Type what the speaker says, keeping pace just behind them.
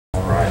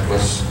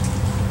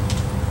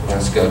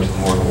let's go to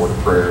the Lord in a word of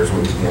prayer as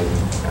we begin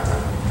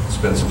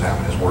spend some time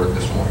in His Word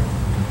this morning.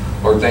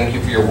 Lord, thank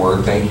you for your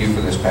Word. Thank you for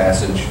this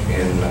passage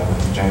in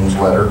James'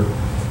 letter.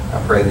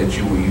 I pray that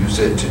you will use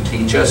it to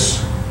teach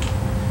us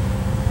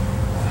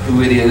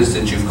who it is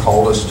that you've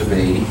called us to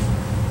be.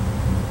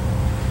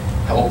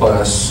 Help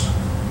us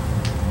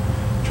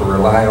to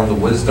rely on the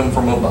wisdom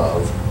from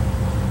above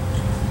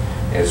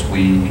as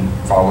we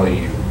follow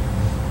you.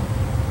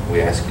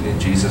 We ask it in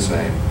Jesus'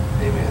 name.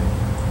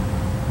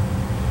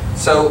 Amen.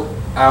 So,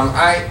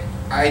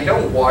 I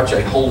don't watch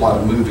a whole lot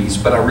of movies,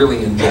 but I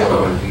really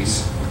enjoy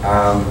movies.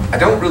 I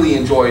don't really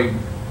enjoy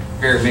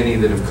very many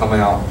that have come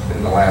out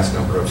in the last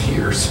number of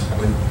years.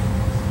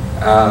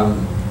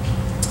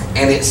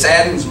 And it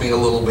saddens me a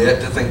little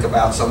bit to think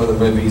about some of the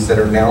movies that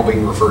are now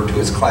being referred to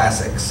as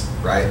classics,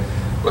 right?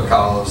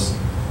 Because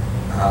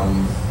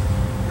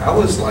I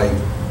was like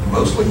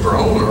mostly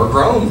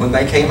grown when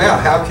they came out.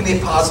 How can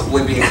it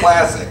possibly be a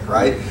classic,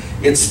 right?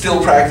 It's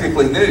still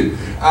practically new.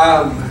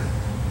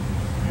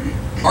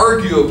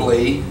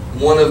 Arguably,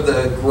 one of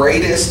the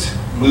greatest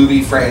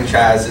movie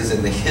franchises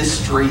in the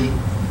history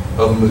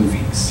of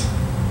movies,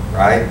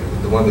 right?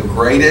 One of the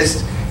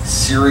greatest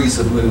series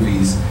of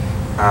movies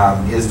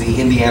is the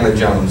Indiana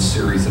Jones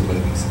series of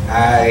movies.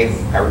 I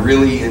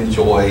really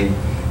enjoy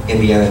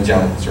Indiana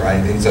Jones, right?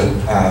 And so,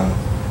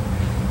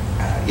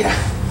 yeah.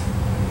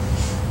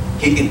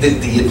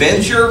 The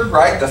adventure,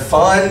 right? The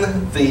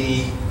fun,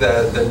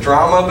 the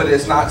drama, but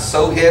it's not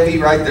so heavy,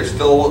 right? There's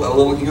still a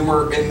little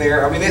humor in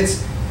there. I mean,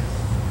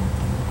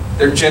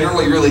 they're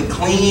generally really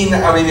clean.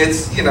 I mean,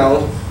 it's, you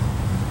know,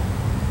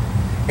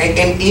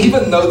 and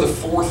even though the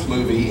fourth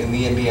movie in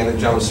the Indiana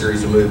Jones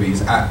series of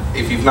movies,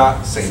 if you've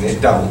not seen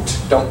it,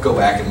 don't go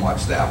back and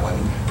watch that one.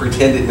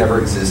 Pretend it never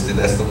existed.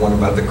 That's the one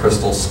about the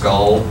crystal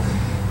skull,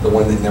 the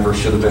one that never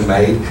should have been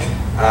made.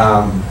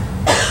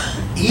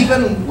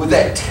 Even with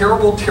that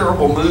terrible,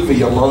 terrible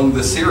movie among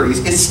the series,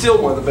 it's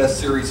still one of the best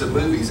series of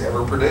movies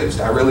ever produced.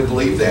 I really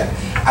believe that.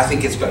 I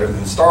think it's better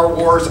than Star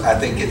Wars. I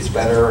think it's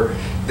better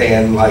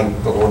than, like,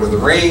 The Lord of the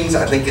Rings.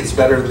 I think it's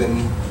better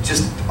than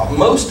just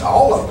most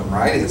all of them,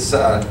 right? It's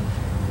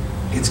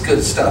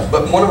good stuff.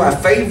 But one of my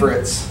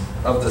favorites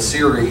of the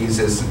series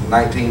is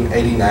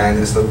 1989.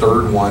 It's the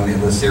third one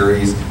in the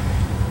series,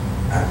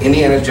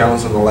 Indiana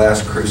Jones and the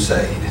Last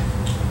Crusade.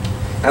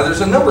 Now, there's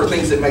a number of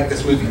things that make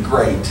this movie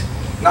great.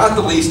 Not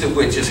the least of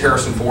which is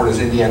Harrison Ford as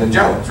Indiana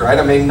Jones, right?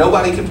 I mean,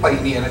 nobody can play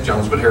Indiana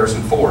Jones but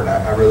Harrison Ford.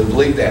 I really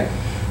believe that.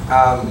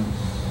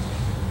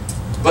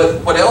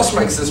 But what else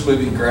makes this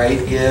movie great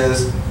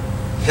is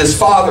his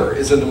father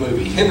is in the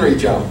movie, Henry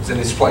Jones, and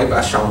he's played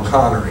by Sean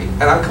Connery.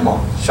 And come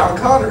on, Sean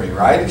Connery,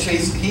 right?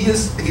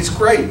 He's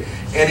great,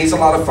 and he's a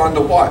lot of fun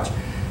to watch.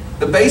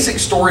 The basic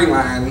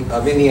storyline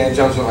of Indiana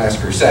Jones and the Last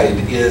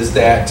Crusade is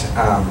that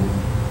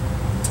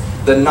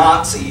the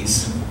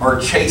Nazis are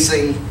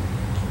chasing.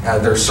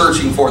 They're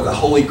searching for the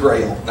Holy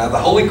Grail. Now, the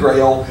Holy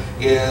Grail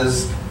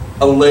is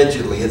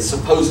it's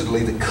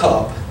supposedly the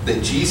cup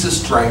that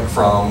Jesus drank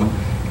from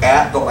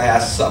at the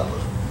Last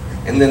Supper.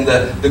 And then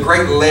the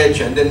great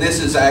legend, and this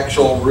is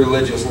actual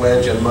religious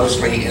legend,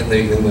 mostly in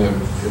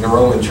the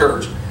Roman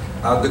Church.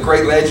 The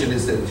great legend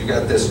is that you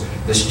got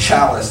this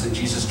chalice that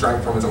Jesus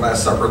drank from at the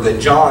Last Supper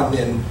that John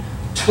then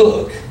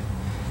took,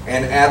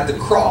 and at the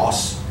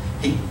cross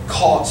he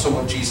caught some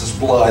of Jesus'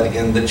 blood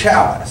in the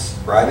chalice,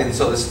 right? And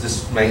so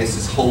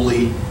this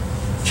holy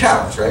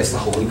chalice, right? It's the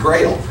Holy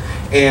Grail.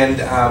 And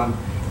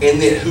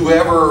that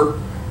whoever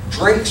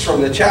drinks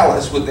from the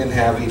chalice would then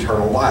have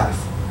eternal life,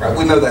 right?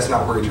 We know that's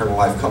not where eternal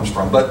life comes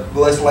from, but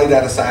let's lay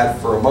that aside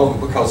for a moment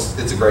because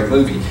it's a great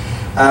movie.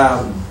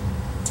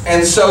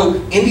 And so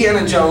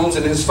Indiana Jones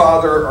and his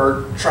father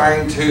are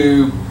trying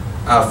to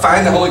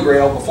find the Holy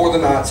Grail before the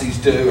Nazis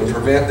do and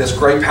prevent this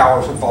great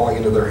power from falling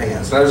into their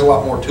hands. Now, there's a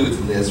lot more to it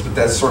than this, but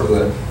that's sort of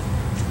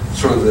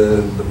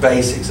the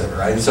basics of it,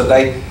 right? And so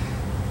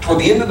toward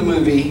the end of the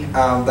movie,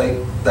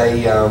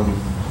 they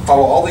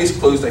follow all these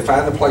clues. They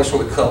find the place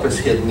where the cup is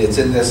hidden. It's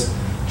in this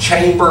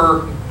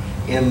chamber,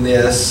 in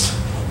this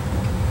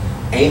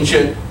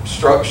ancient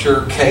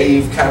structure,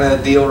 cave kind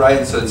of deal, right?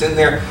 And so it's in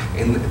there,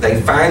 and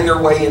they find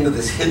their way into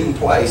this hidden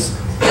place,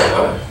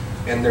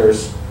 and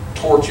there's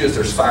torches,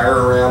 there's fire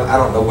around. I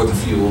don't know what the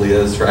fuel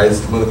is, right?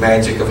 It's the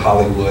magic of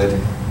Hollywood.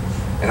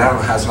 And I don't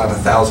know how it's not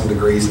 1,000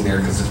 degrees in there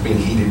because it's being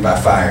heated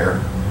by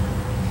fire.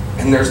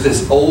 And there's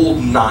this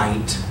old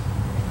knight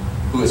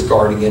who is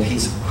guarding it.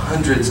 He's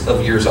hundreds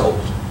of years old.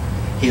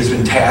 He has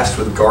been tasked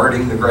with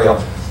guarding the Grail.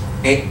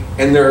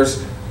 And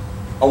there's,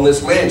 on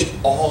this ledge,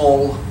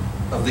 all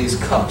of these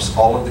cups,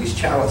 all of these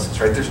chalices,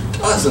 right? There's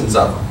dozens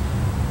of them.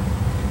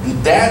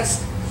 And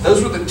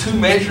those were the two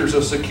measures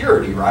of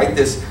security, right?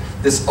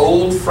 This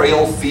old,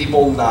 frail,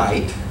 feeble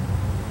knight,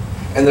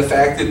 and the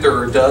fact that there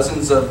are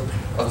dozens of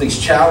these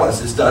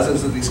chalices,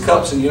 dozens of these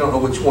cups, and you don't know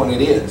which one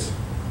it is.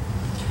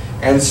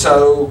 And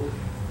so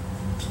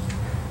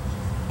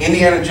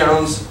Indiana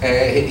Jones,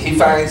 he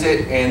finds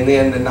it, and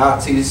then the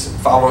Nazis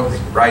follow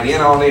right in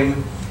on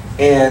him,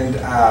 and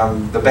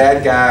the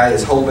bad guy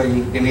is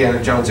holding Indiana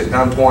Jones at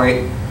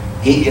gunpoint,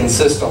 he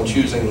insists on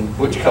choosing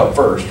which cup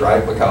first,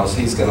 right? Because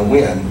he's going to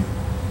win.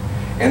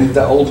 And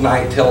the old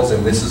knight tells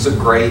him, this is a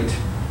great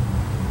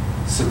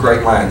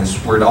line. This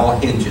is where it all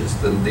hinges.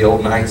 The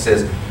old knight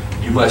says,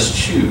 you must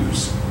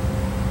choose,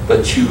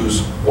 but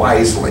choose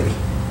wisely.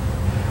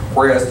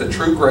 Whereas the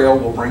true grail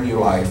will bring you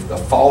life, the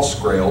false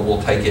grail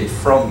will take it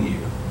from you.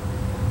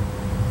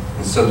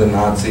 And so the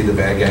Nazi, the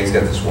bad guy, he's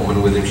got this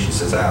woman with him. She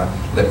says,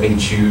 let me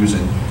choose.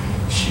 And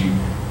she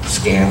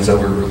scans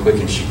over real quick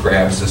and she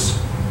grabs this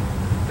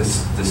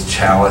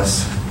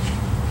chalice.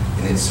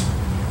 And it's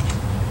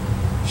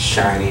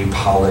shiny,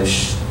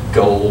 polished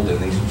gold and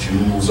these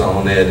jewels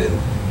on it.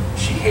 And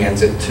she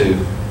hands it to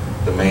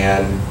the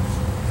man.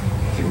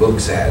 He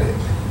looks at it.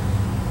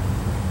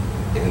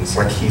 And it's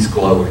like he's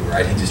glowing,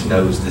 right? He just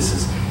knows this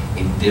is,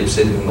 he dips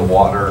it in the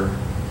water.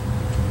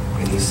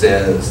 And he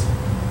says,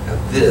 now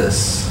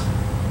this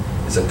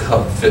is a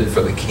cup fit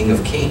for the King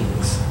of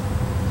Kings.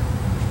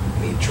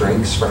 And he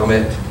drinks from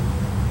it,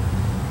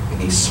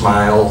 and he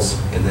smiles,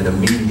 and then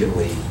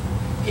immediately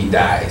he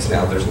dies.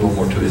 Now there's no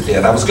more to his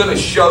death. I was going to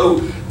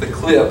show the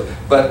clip,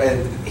 but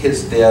at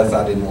his death,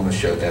 I didn't want to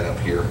show that up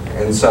here.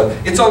 And so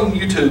it's on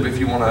YouTube if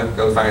you want to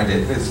go find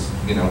it. It's,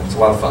 it's a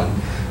lot of fun.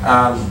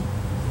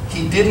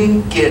 He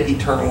didn't get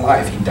eternal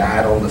life. He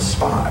died on the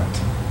spot.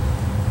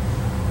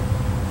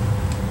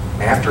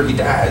 After he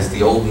dies,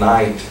 the old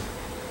knight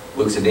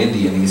looks at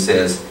Indy and he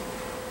says,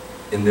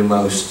 in the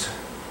most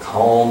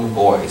calm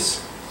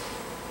voice,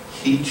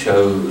 he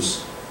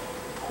chose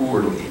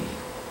poorly.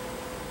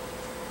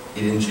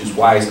 He didn't choose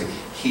wisely.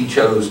 He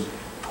chose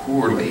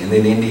poorly. And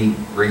then Indy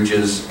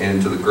reaches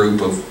into the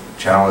group of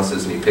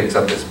chalices and he picks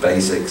up this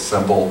basic,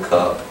 simple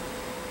cup.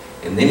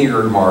 And then he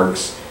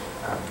remarks,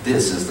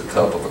 this is the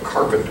cup of a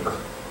carpenter.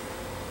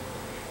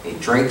 He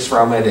drinks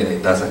from it and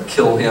it doesn't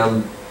kill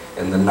him.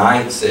 And the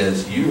knight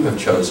says, you have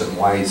chosen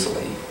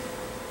wisely.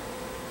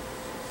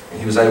 And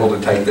he was able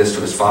to take this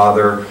to his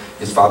father.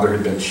 His father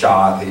had been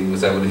shot. He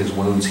was able to, his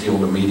wounds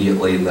healed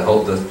immediately, and the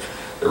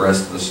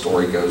rest of the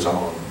story goes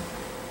on.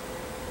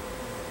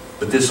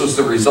 But this was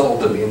the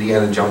result of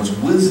Indiana Jones'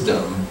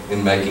 wisdom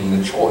in making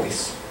the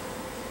choice.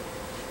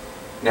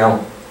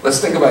 Now, let's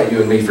think about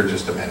you and me for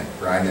just a minute,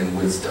 right, and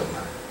wisdom.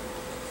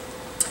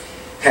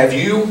 Have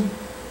you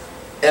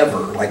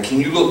ever,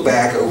 can you look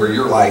back over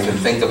your life and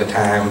think of a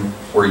time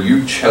where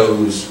you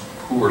chose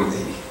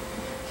poorly?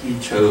 He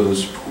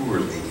chose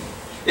poorly.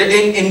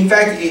 In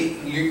fact,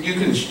 you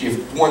can,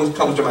 if one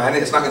comes to mind,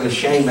 it's not going to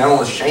shame, I don't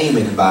want to shame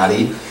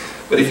anybody,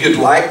 but if you'd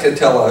like to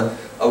tell a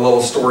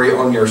little story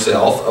on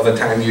yourself of a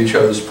time you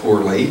chose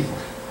poorly,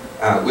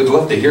 we'd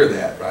love to hear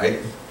that,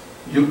 right?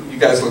 You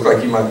guys look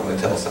like you might want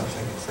to tell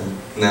something. So,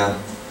 no?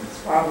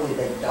 Probably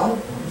they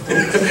don't.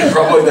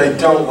 Probably they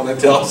don't want to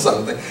tell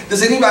something.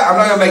 Does anybody, I'm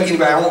not going to make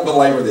anybody, I won't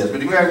belabor this,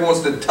 but anybody wants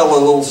to tell a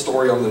little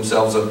story on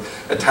themselves of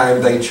a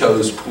time they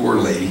chose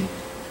poorly?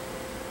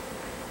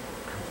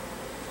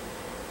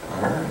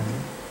 Alright.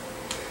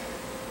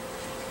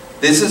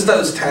 This is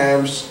those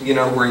times,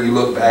 where you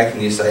look back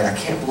and you say, I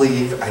can't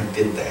believe I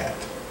did that.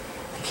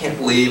 I can't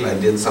believe I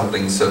did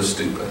something so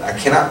stupid. I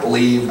cannot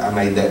believe I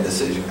made that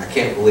decision. I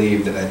can't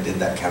believe that I did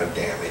that kind of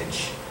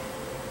damage.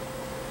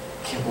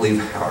 I can't believe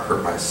how I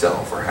hurt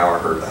myself or how I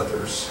hurt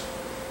others.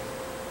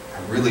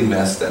 I really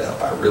messed that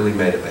up. I really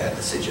made a bad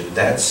decision.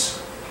 That's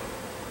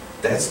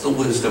the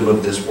wisdom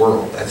of this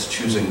world. That's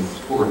choosing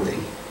poorly.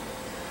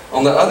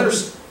 On the other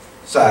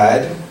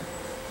side,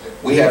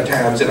 we have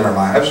times in our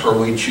lives where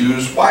we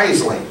choose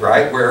wisely,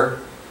 right? Where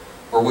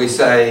we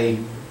say,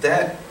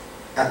 that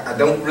I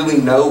don't really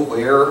know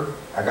where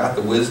I got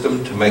the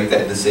wisdom to make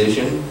that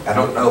decision. I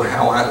don't know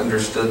how I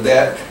understood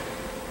that,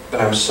 but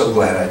I'm so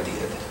glad I did.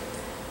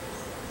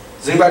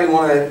 Does anybody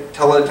want to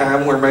tell a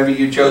time where maybe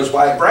you chose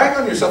wisely? Brag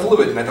on yourself a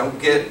little bit, and don't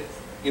get,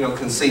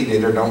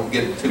 conceited or don't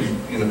get too,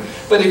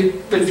 But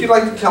if you'd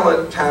like to tell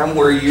a time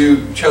where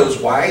you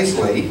chose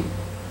wisely,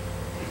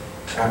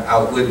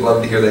 I would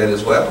love to hear that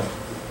as well.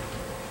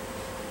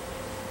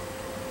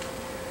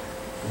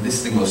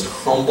 This is the most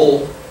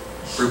humble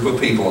group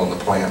of people on the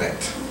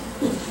planet.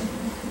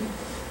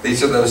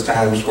 These are those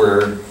times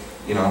where,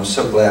 I'm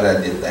so glad I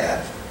did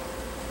that.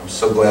 I'm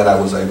so glad I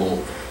was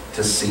able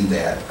to see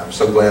that. I'm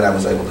so glad I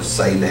was able to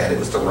say that. It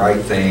was the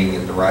right thing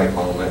at the right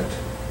moment.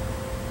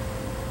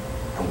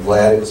 I'm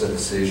glad it was a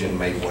decision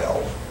made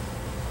well.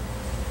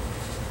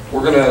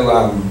 We're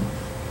gonna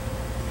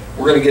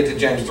get to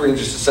James 3 in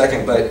just a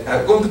second, but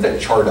go and put that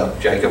chart up,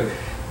 Jacob.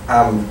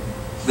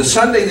 The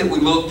Sunday that we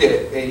looked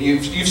at,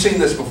 you've seen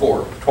this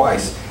before,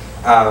 twice,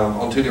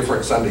 on two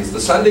different Sundays. The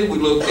Sunday we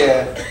looked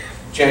at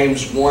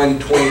James 1,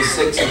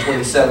 26 and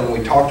 27,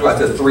 we talked about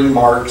the 3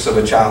 marks of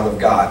a child of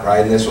God,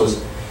 right? And this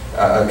was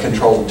a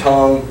controlled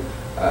tongue,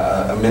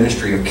 a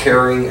ministry of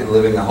caring and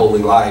living a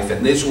holy life.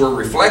 And these were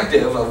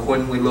reflective of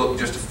when we looked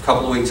just a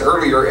couple of weeks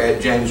earlier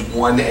at James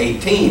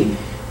 1:18,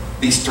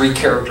 these 3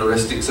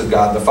 characteristics of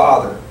God the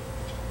Father.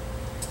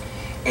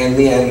 And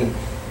then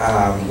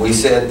we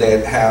said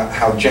that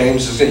how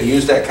James is going to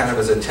use that kind of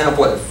as a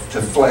template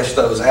to flesh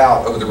those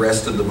out over the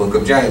rest of the book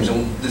of James.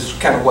 And this is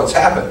kind of what's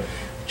happened.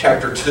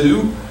 Chapter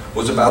 2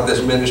 was about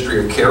this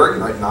ministry of caring,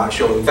 like not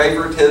showing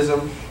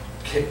favoritism,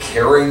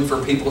 caring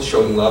for people,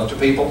 showing love to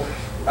people.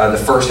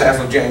 The first half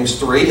of James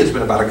 3 has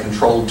been about a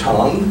controlled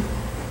tongue.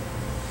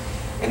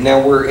 And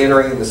now we're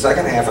entering the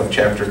second half of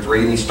chapter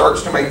 3, and he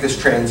starts to make this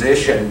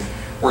transition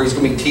where he's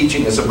going to be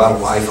teaching us about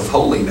a life of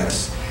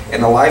holiness.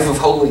 And the life of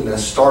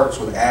holiness starts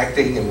with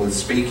acting and with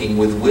speaking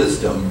with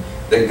wisdom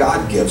that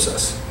God gives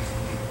us.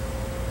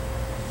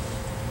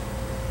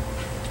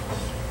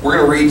 We're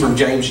going to read from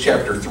James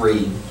chapter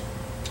 3,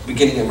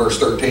 beginning in verse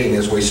 13,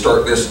 as we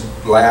start this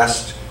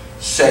last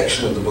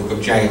section of the book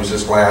of James,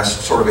 this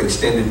last sort of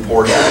extended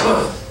portion.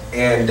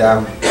 And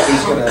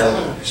he's going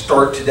to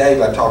start today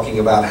by talking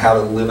about how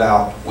to live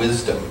out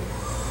wisdom.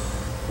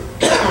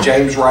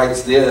 James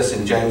writes this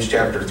in James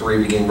chapter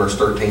 3, beginning verse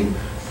 13.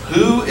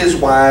 Who is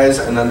wise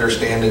and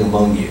understanding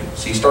among you?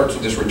 So he starts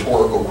with this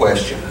rhetorical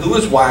question. Who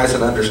is wise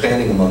and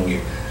understanding among you?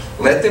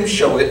 Let them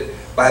show it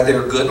by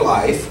their good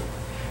life,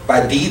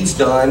 by deeds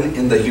done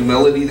in the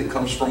humility that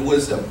comes from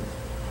wisdom.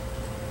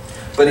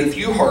 But if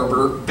you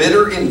harbor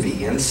bitter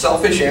envy and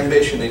selfish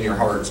ambition in your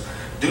hearts,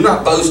 do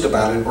not boast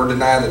about it or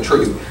deny the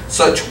truth.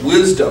 Such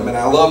wisdom, and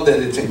I love that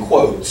it's in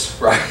quotes,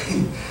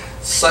 right?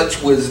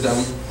 Such wisdom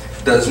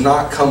does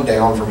not come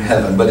down from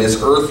heaven, but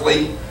is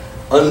earthly,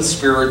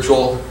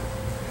 unspiritual,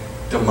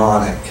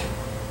 demonic.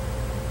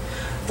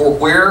 For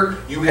where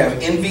you have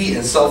envy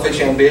and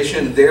selfish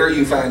ambition, there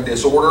you find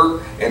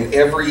disorder and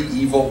every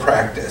evil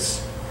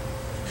practice.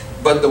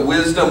 But the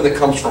wisdom that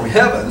comes from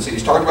heaven, so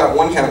he's talking about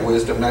one kind of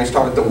wisdom, now he's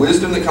talking about the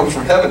wisdom that comes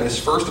from heaven is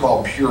first of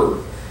all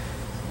pure,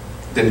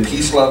 then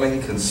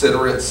peace-loving,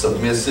 considerate,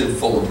 submissive,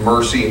 full of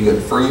mercy and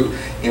good fruit,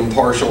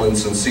 impartial and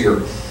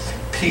sincere.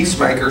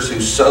 Peacemakers who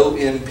sow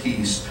in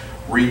peace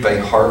reap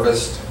a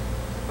harvest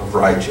of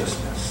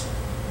righteousness.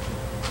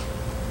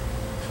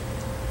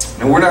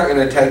 And we're not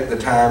going to take the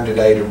time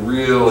today to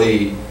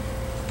really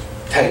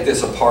take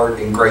this apart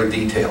in great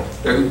detail.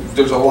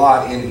 There's a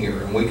lot in here,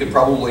 and we could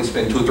probably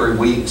spend 2 or 3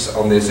 weeks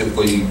on this if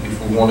we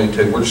wanted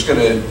to. We're just going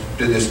to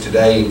do this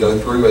today and go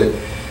through it.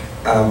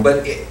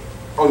 But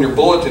on your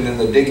bulletin in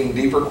the Digging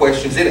Deeper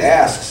questions, it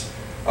asks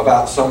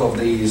about some of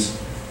these,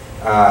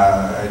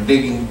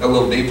 digging a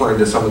little deeper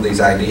into some of these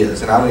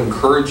ideas. And I would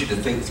encourage you to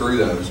think through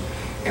those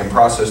and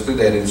process through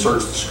that and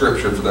search the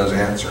scripture for those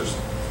answers.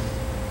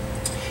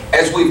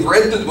 As we've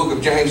read through the book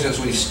of James, as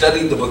we've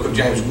studied the book of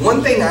James,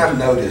 one thing I've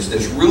noticed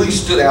that's really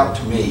stood out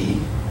to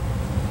me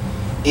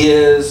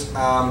is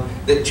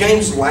that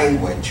James'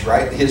 language,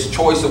 right, his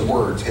choice of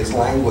words, his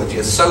language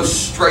is so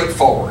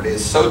straightforward,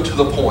 is so to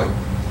the point.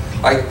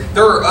 Like,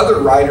 there are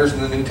other writers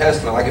in the New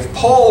Testament, like if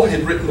Paul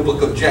had written the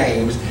book of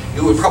James,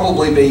 it would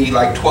probably be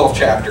like 12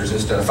 chapters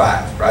instead of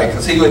 5, right?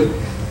 Because he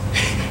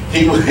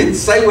would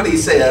say what he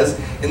says,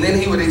 and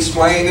then he would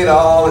explain it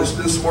all and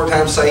spend some more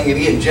time saying it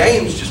again.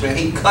 James just, man,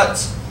 he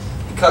cuts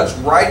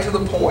right to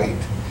the point.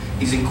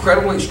 He's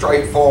incredibly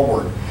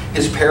straightforward.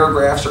 His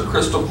paragraphs are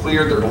crystal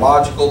clear, they're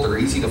logical, they're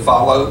easy to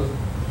follow.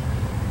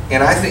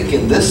 And I think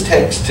in this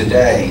text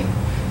today,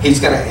 he's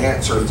going to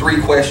answer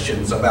 3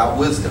 questions about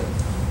wisdom.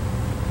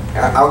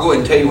 I'll go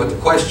ahead and tell you what the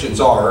questions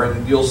are,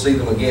 and you'll see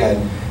them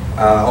again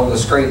on the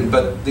screen.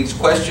 But these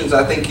questions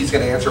I think he's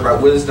going to answer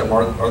about wisdom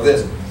are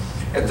this.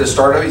 At the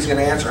start of it, he's going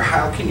to answer,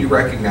 how can you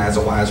recognize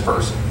a wise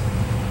person?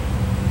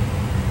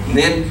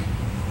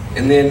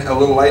 And then a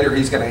little later,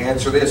 he's going to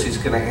answer this. He's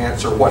going to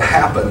answer what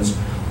happens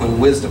when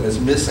wisdom is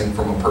missing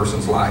from a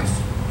person's life.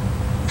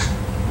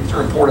 These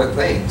are important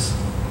things.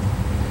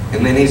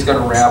 And then he's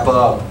going to wrap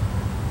up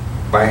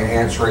by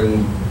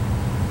answering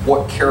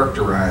what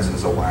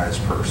characterizes a wise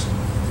person.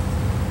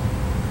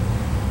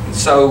 And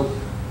so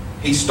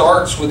he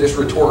starts with this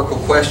rhetorical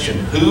question,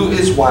 who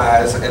is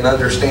wise and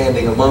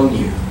understanding among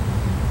you?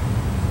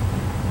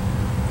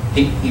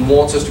 He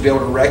wants us to be able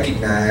to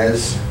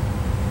recognize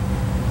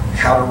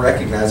how to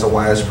recognize a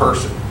wise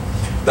person.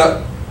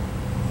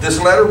 This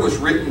letter was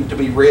written to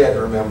be read,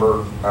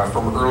 remember,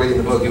 from early in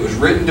the book. It was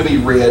written to be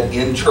read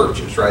in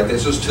churches, right?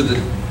 This was to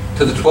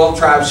the 12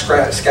 tribes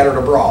scattered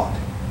abroad.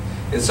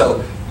 And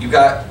so you've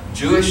got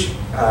Jewish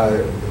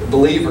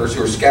believers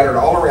who are scattered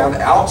all around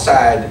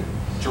outside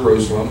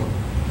Jerusalem.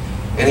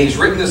 And he's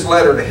written this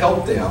letter to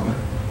help them.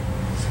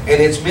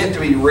 And it's meant to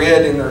be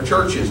read in their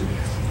churches.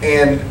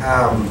 And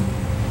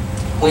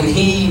when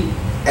he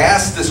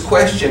asks this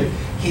question,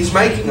 he's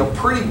making a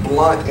pretty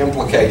blunt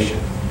implication.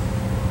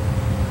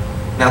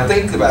 Now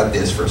think about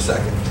this for a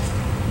second.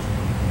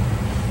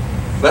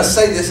 Let's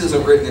say this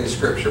isn't written in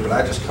Scripture, but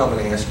I just come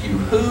and ask you,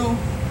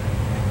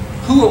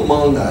 who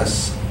among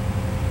us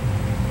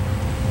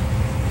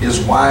is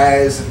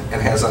wise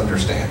and has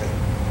understanding?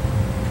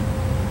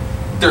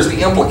 There's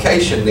the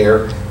implication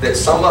there that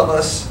some of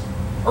us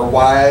are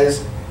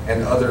wise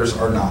and others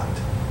are not,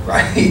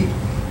 right?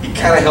 He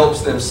kind of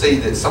helps them see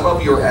that some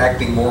of you are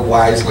acting more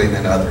wisely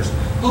than others.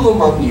 Who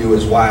among you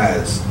is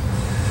wise?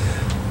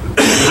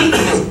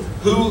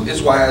 Who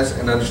is wise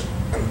and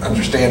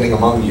understanding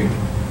among you?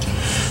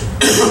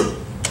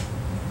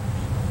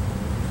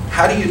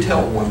 How do you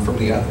tell one from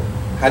the other?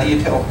 How do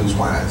you tell who's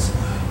wise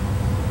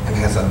and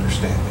has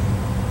understanding?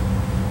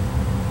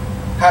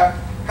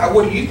 How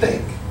What do you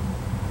think?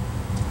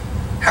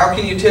 How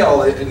can you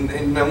tell,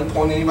 and don't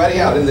point anybody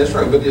out in this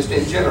room, but just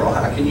in general,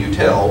 how can you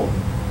tell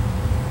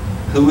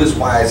who is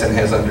wise and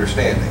has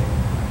understanding?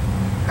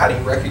 How do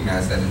you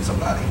recognize that in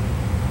somebody?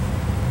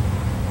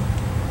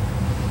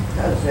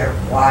 Because they're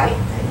white,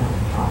 they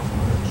don't talk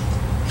much.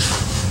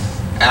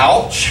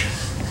 Ouch.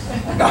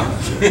 No.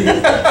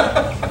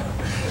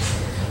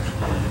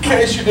 In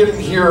case you didn't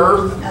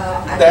hear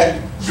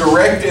that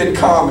directed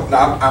comment, no,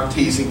 I'm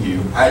teasing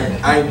you.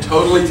 I'm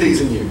totally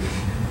teasing you.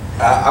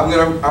 I'm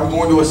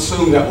going to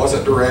assume that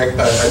wasn't a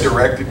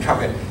directed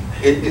comment.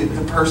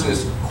 The person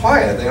is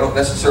quiet. They don't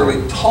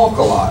necessarily talk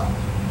a lot.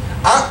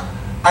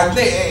 I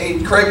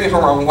think, correct me if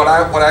I'm wrong, what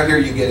I hear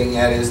you getting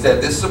at is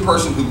that this is a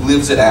person who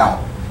lives it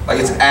out. Like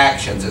it's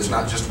actions, it's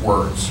not just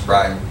words,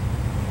 right?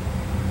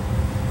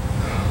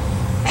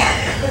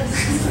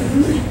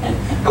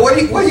 What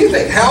do you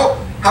think? How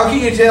can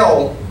you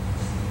tell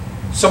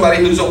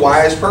somebody who's a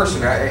wise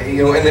person, right?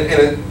 You know, in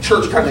a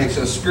church context,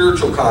 in a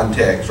spiritual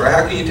context, right?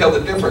 How can you tell the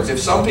difference? If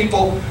some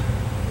people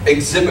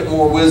exhibit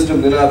more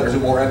wisdom than others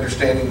and more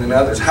understanding than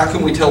others, how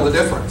can we tell the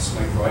difference?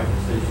 Make right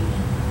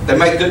decisions. They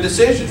make good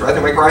decisions, right?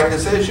 They make right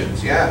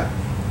decisions, yeah.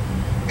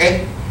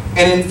 And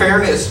in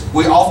fairness,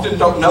 we often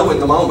don't know in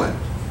the moment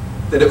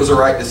that it was a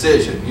right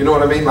decision. You know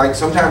what I mean? Like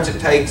sometimes it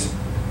takes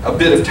a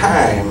bit of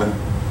time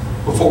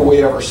before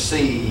we ever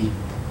see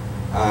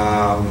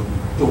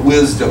the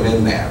wisdom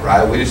in that,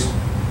 right?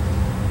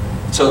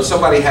 So if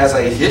somebody has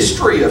a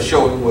history of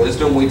showing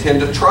wisdom, we tend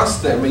to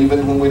trust them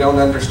even when we don't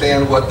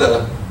understand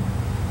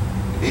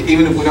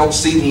even if we don't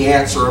see the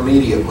answer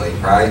immediately,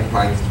 right?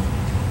 Like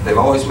they've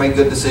always made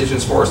good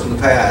decisions for us in the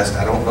past.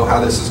 I don't know how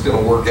this is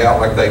going to work out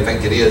like they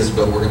think it is,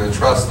 but we're going to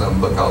trust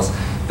them because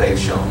they've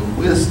shown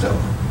wisdom.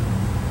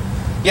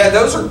 Yeah,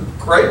 those are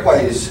great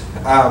ways.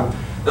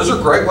 Those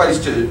are great ways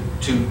to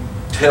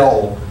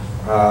tell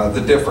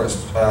the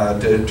difference,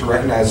 to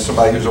recognize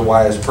somebody who's a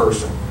wise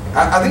person.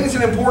 I think it's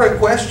an important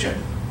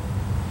question.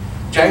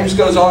 James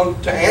goes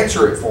on to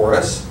answer it for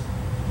us.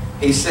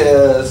 He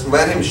says,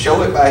 let him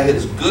show it by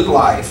his good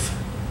life,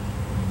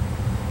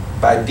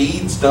 by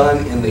deeds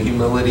done in the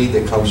humility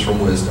that comes from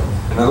wisdom.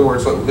 In other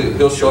words,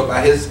 he'll show it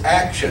by his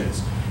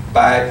actions.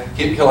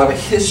 He'll have a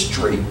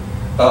history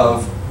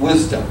of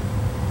wisdom.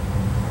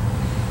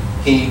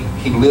 He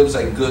lives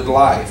a good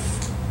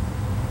life.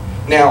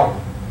 Now,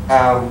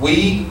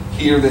 we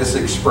hear this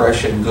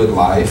expression, good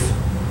life.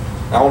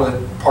 I want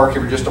to park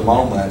here for just a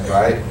moment,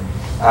 right?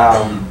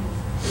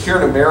 Here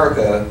in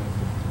America,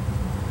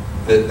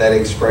 that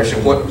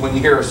expression, when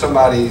you hear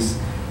somebody's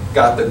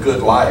got the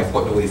good life,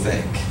 what do we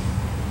think?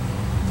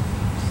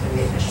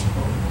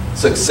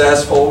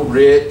 Successful,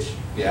 rich,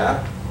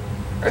 yeah.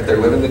 Right, they're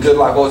living the good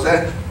life. What was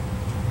that?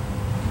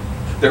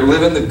 They're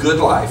living the good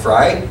life,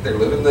 right? They're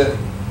living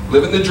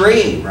the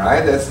dream,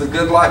 right? That's the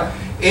good life.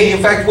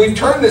 In fact, we've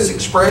turned this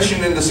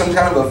expression into some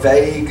kind of a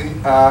vague,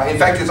 in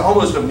fact, it's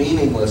almost a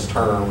meaningless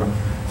term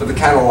for the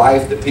kind of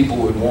life that people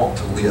would want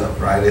to live,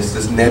 right? It's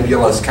this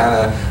nebulous kind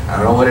of, I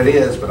don't know what it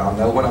is, but I'll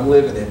know when I'm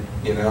living it,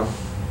 you know?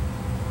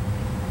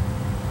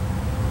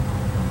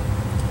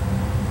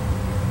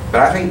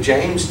 But I think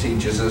James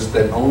teaches us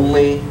that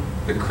only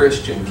the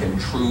Christian can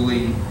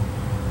truly,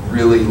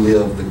 really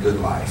live the good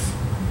life.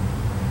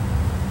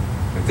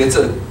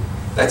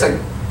 That's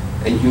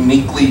a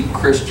uniquely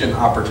Christian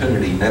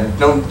opportunity. That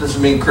doesn't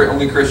mean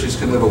only Christians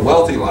can live a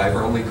wealthy life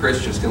or only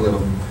Christians can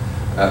live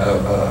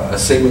a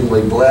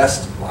seemingly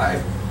blessed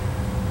life.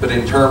 But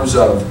in terms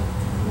of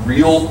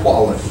real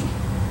quality,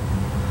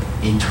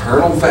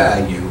 eternal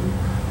value,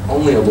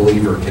 only a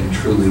believer can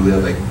truly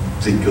live a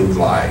good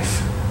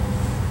life.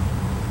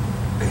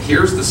 And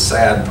here's the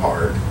sad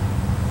part,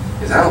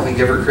 is I don't think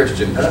every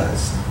Christian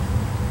does.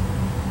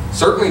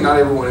 Certainly not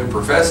everyone who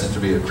professes to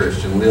be a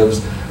Christian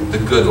lives the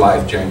good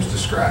life James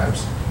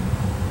describes.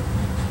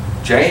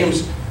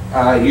 James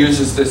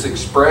uses this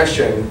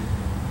expression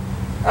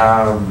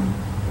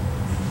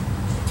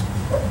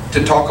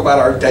to talk about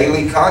our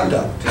daily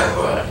conduct.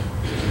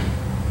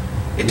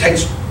 It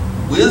takes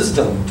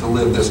wisdom to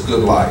live this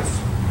good life.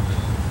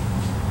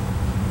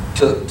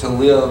 To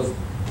live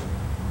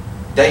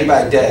day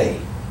by day,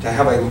 to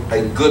have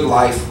a good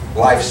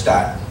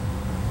lifestyle.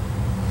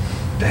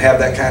 To have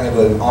that kind of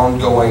an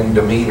ongoing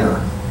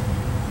demeanor.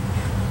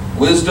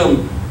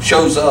 Wisdom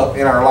shows up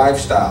in our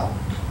lifestyle.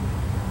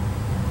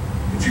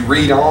 If you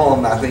read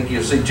on, I think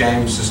you'll see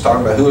James is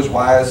talking about who is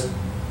wise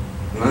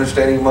and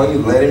understanding among you.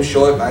 Let him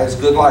show it by his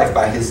good life,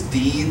 by his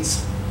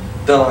deeds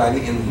done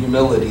in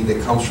humility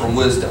that comes from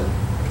wisdom.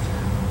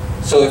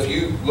 So if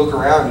you look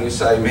around and you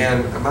say,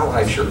 man, my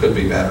life sure could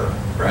be better,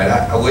 right?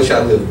 I wish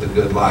I lived a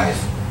good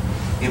life.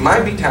 It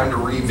might be time to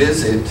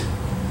revisit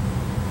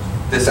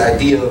this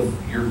idea of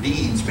your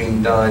deeds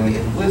being done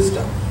in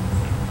wisdom.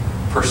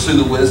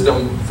 Pursue the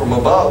wisdom from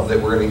above that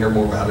we're going to hear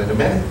more about in a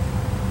minute.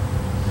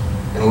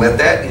 And let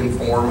that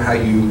inform how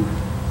you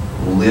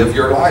live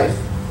your life.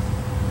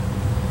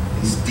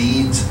 These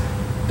deeds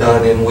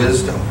done in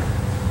wisdom.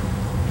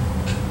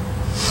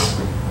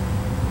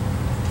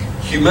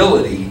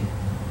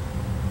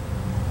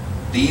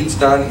 Deeds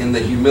done in the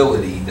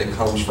humility that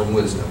comes from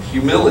wisdom.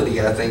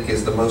 Humility, I think,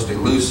 is the most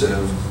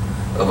elusive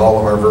of all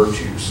of our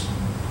virtues.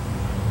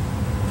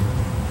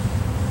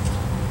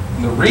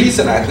 And the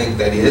reason I think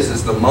that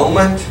is the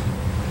moment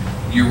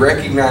you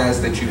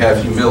recognize that you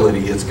have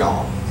humility, it's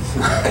gone.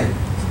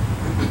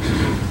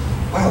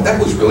 Wow, that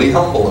was really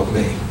humble of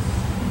me.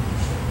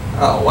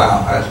 Oh,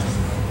 wow.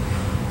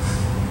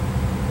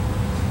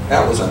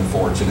 That was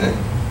unfortunate.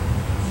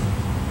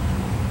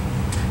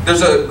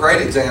 There's a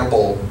great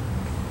example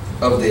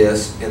of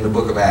this in the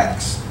book of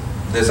Acts.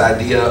 This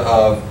idea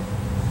of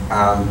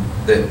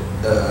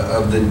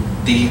the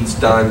deeds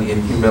done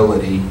in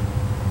humility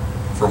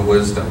from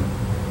wisdom.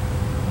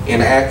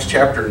 In Acts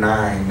chapter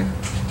 9,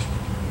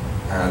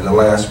 the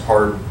last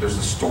part, there's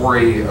a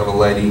story of a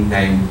lady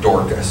named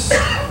Dorcas.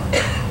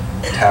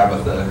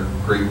 Tabitha, her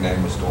Greek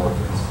name was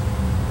Dorcas.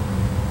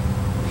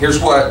 Here's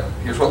what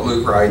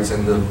Luke writes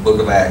in the book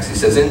of Acts. He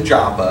says, in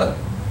Joppa,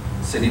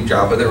 city of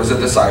Joppa, there was a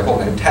disciple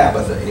named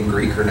Tabitha. In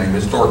Greek, her name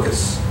is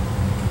Dorcas.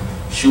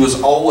 She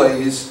was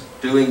always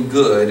doing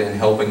good and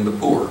helping the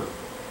poor.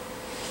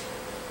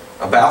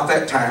 About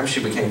that time,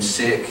 she became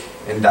sick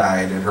and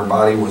died, and her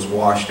body was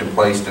washed and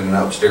placed in an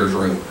upstairs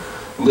room.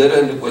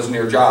 Lydda was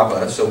near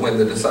Joppa, so when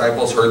the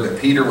disciples heard that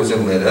Peter was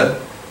in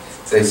Lydda,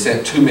 they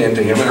sent 2 men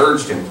to him and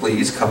urged him,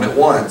 please come at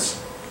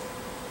once.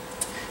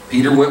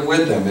 Peter went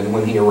with them, and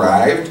when he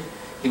arrived,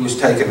 he was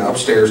taken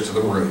upstairs to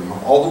the room.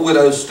 All the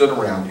widows stood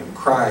around him,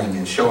 crying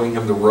and showing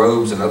him the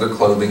robes and other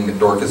clothing that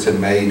Dorcas had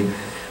made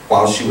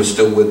while she was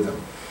still with them.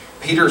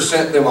 Peter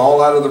sent them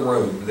all out of the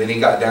room. Then he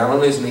got down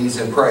on his knees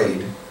and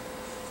prayed.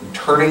 And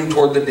turning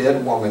toward the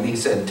dead woman, he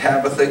said,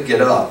 Tabitha,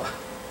 get up.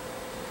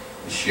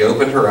 And she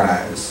opened her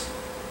eyes.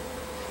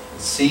 And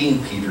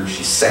seeing Peter,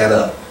 she sat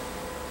up.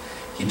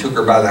 He took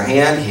her by the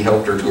hand, he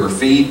helped her to her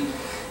feet.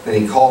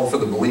 Then he called for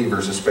the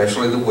believers,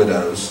 especially the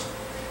widows,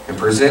 and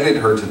presented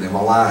her to them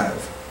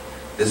alive.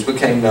 This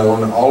became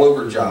known all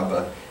over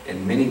Joppa,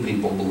 and many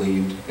people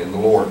believed in the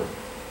Lord.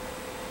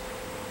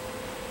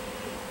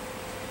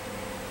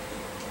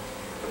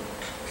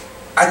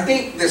 I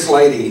think this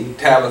lady,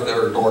 Tabitha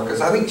or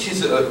Dorcas, I think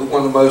she's one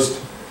of the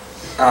most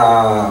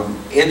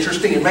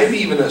interesting and maybe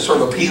even a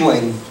sort of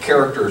appealing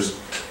characters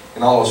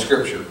in all of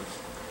Scripture.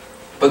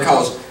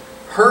 Because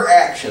her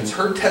actions,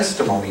 her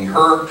testimony,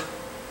 her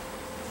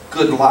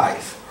good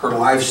life, her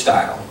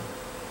lifestyle,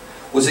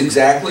 was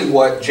exactly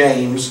what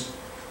James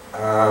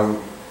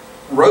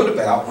wrote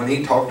about when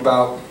he talked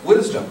about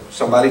wisdom.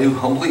 Somebody who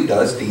humbly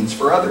does deeds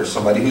for others.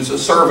 Somebody who's a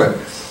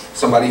servant.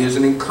 Somebody who's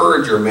an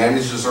encourager,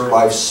 manages their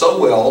life so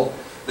well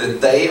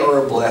that they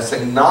are a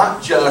blessing,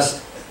 not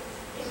just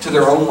to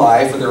their own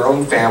life or their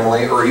own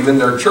family or even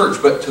their church,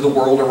 but to the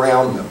world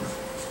around them.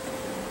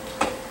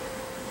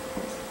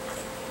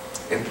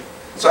 And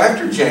so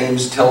after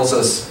James tells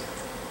us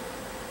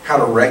how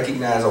to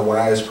recognize a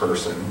wise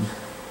person,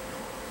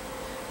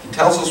 he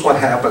tells us what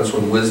happens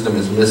when wisdom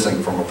is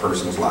missing from a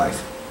person's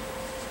life.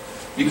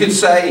 You could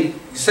say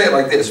it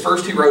like this.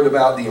 First he wrote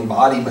about the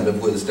embodiment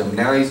of wisdom.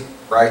 Now he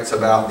writes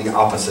about the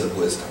opposite of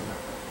wisdom.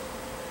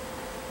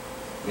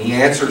 And he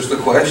answers the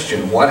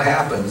question, what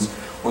happens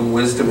when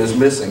wisdom is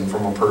missing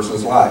from a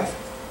person's life?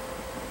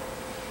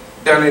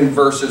 Down in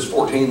verses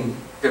 14,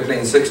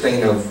 15,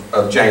 16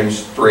 of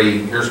James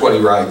 3, here's what he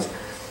writes.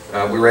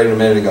 We read it a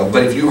minute ago.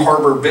 But if you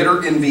harbor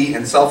bitter envy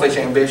and selfish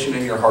ambition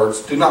in your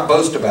hearts, do not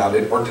boast about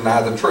it or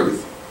deny the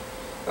truth.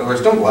 In other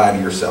words, don't lie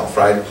to yourself,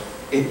 right?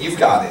 You've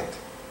got it.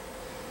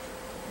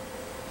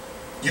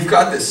 You've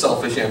got this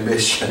selfish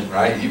ambition,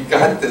 right? You've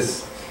got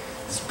this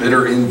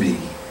bitter envy.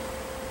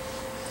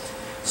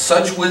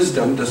 Such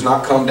wisdom does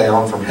not come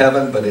down from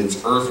heaven, but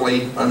it's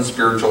earthly,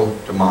 unspiritual,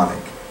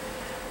 demonic.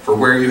 For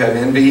where you have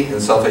envy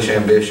and selfish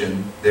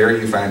ambition, there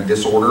you find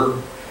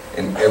disorder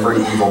and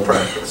every evil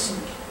practice.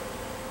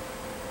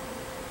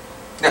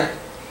 Now,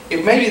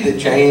 it may be that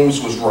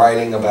James was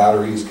writing about,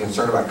 or he was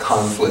concerned about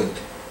conflict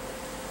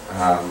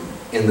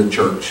in the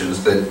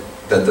churches that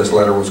this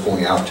letter was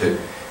going out to.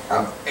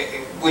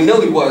 We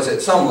know he was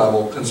at some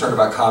level concerned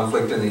about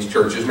conflict in these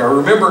churches. Now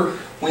remember,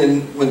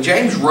 when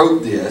James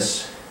wrote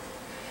this,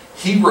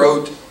 he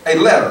wrote a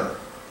letter.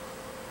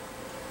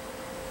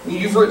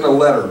 You've written a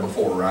letter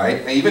before,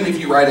 right? Even if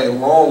you write a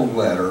long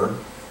letter,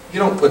 you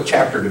don't put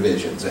chapter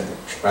divisions in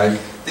it, right?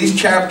 These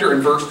chapter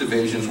and verse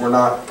divisions were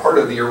not part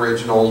of the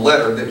original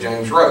letter that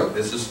James wrote.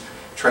 This is,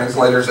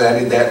 translators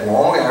added that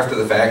long after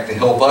the fact to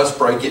help us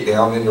break it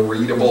down into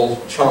readable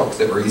chunks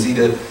that were easy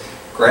to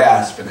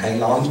grasp and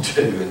hang on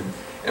to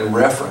and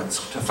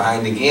reference to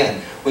find again.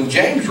 When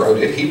James wrote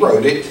it, he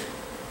wrote it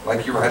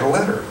like you write a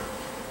letter.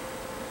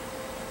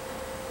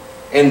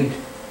 And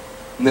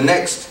in the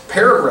next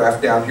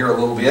paragraph down here a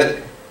little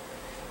bit,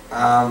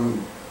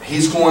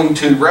 he's going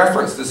to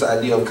reference this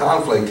idea of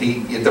conflict.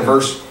 At the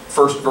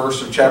first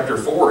verse of chapter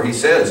 4, he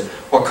says,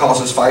 what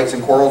causes fights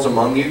and quarrels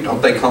among you?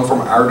 Don't they come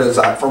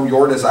from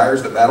your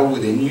desires that battle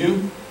within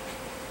you?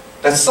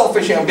 That's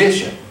selfish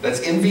ambition.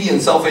 That's envy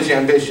and selfish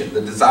ambition.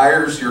 The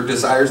desires, your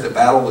desires that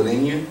battle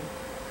within you.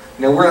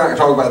 Now, we're not going to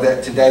talk about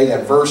that today,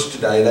 that verse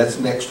today. That's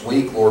next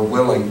week, Lord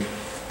willing.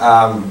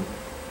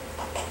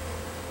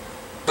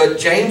 But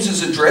James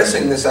is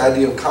addressing this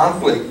idea of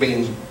conflict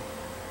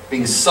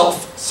being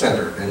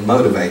self-centered and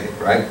motivated,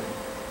 right?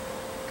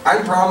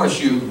 I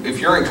promise you, if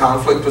you're in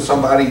conflict with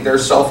somebody,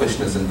 there's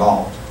selfishness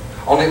involved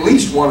on at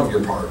least one of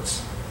your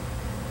parts.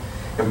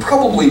 And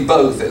probably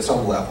both at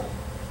some level.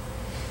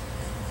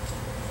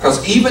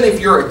 Because even if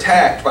you're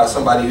attacked by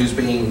somebody who's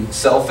being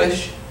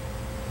selfish,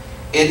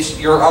 it's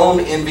your own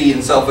envy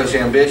and selfish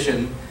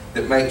ambition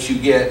that makes you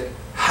get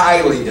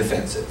highly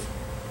defensive.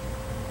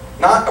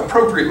 Not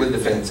appropriately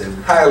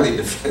defensive, highly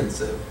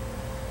defensive.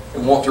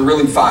 And want to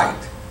really fight.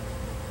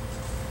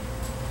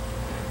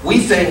 We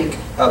think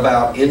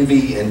about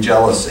envy and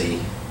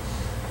jealousy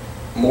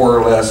more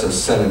or less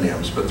as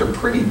synonyms, but they're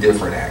pretty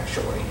different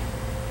actually.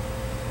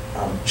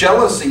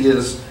 Jealousy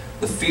is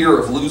the fear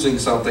of losing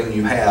something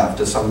you have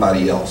to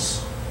somebody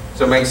else. Does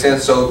that make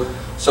sense? So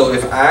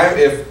if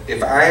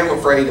I am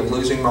afraid of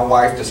losing my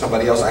wife to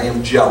somebody else, I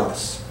am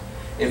jealous.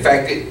 In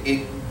fact,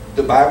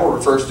 the Bible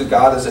refers to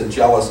God as a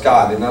jealous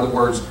God. In other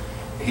words,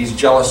 He's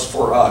jealous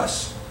for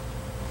us.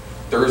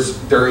 There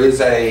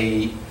is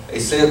a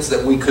sense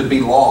that we could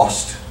be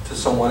lost to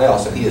someone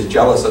else, and He is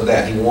jealous of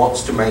that. He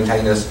wants to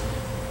maintain us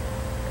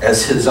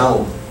as His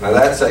own. Now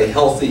that's a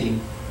healthy,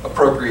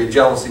 appropriate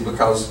jealousy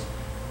because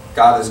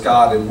God is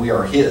God and we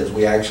are His.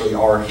 We actually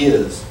are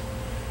His.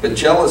 But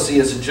jealousy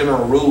as a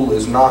general rule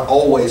is not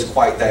always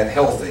quite that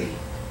healthy.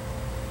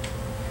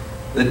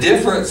 The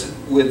difference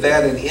with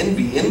that and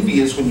envy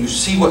is when you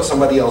see what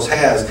somebody else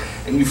has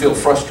and you feel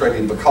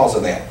frustrated because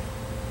of that.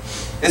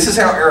 This is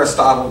how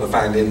Aristotle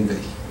defined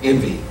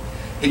envy.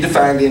 He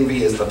defined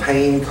envy as the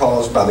pain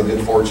caused by the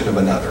good fortune of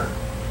another.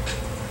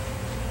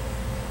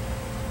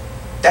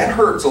 That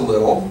hurts a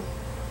little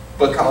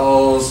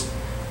because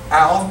I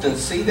often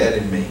see that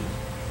in me.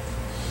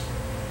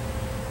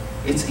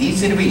 It's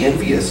easy to be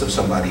envious of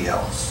somebody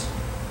else.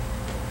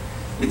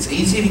 It's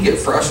easy to get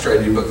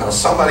frustrated because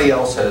somebody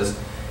else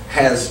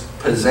has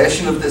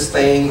possession of this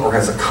thing or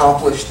has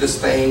accomplished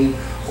this thing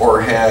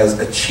or has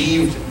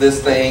achieved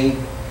this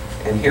thing,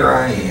 and here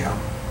I am.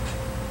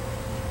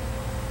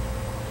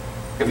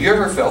 Have you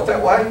ever felt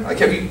that way? Like,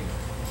 have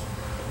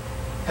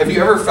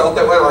you ever felt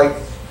that way? Like,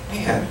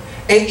 man,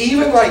 and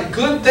even like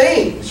good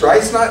things, right?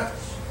 It's not,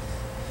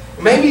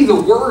 maybe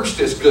the worst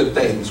is good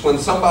things. When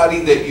somebody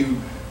that you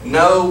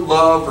know,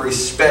 love,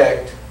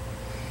 respect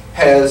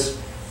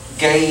has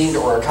gained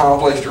or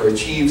accomplished or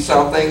achieved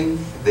something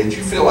that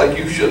you feel like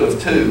you should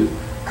have too.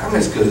 I'm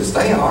as good as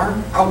they are.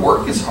 I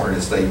work as hard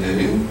as they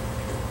do.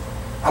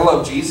 I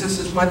love Jesus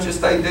as much as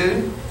they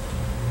do.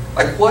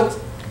 Like,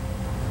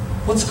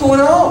 what's going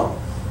on?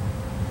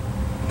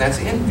 And that's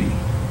envy.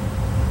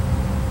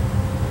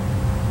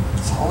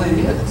 That's all it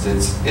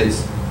is.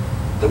 It's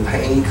the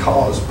pain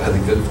caused by the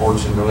good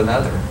fortune of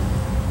another.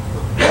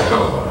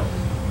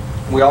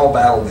 We all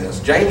battle this.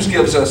 James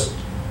gives us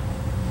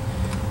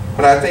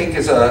what I think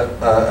is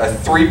a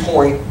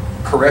 3-point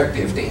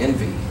corrective to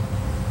envy.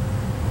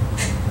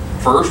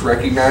 First,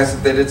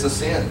 recognize that it's a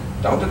sin.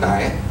 Don't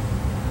deny it.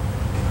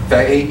 In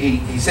fact,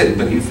 he said,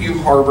 but if you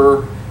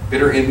harbor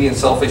bitter envy and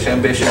selfish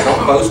ambition,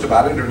 don't boast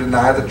about it or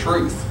deny the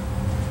truth.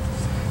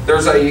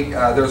 There's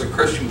a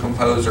Christian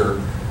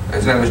composer.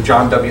 His name is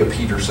John W.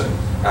 Peterson.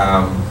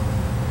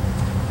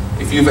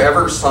 If you've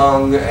ever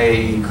sung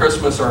a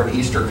Christmas or an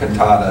Easter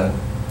cantata,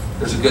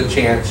 there's a good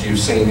chance you've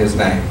seen his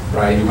name,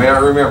 right? You may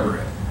not remember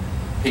it.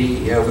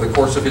 He, over the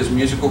course of his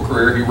musical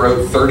career, he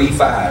wrote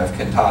 35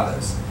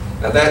 cantatas.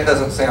 Now that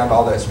doesn't sound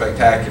all that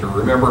spectacular.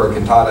 Remember, a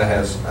cantata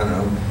has, I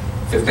don't know,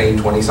 15,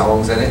 20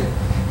 songs in it.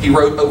 He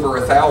wrote over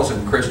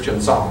 1,000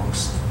 Christian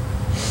songs.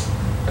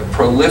 A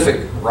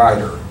prolific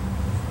writer.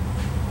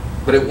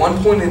 But at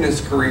one point in his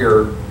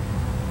career,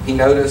 he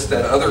noticed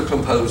that other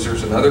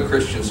composers and other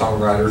Christian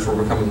songwriters were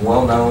becoming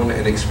well-known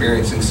and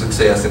experiencing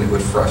success, and it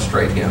would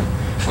frustrate him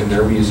when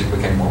their music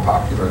became more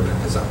popular than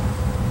his own.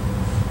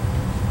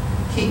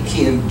 He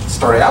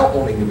started out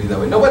wanting to be that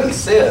way. Nobody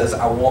says,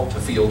 I want to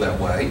feel that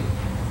way.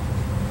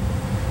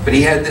 But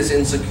he had this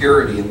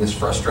insecurity and this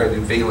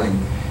frustrated feeling.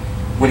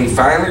 When he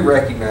finally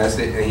recognized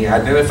it and he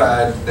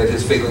identified that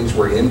his feelings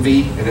were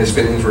envy and his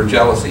feelings were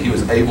jealousy, he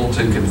was able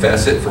to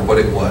confess it for what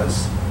it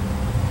was.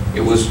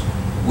 It was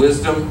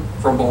wisdom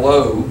from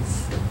below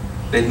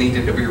that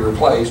needed to be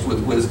replaced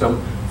with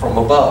wisdom from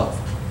above.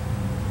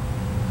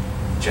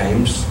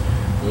 James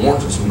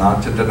warns us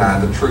not to deny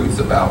the truth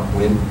about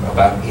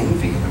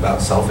envy and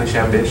about selfish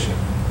ambition.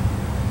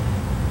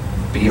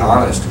 Be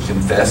honest and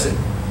confess it.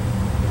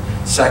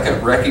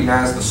 Second,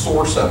 recognize the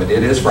source of it.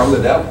 It is from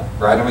the devil,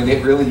 right? I mean,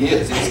 it really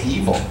is. It's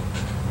evil.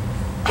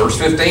 Verse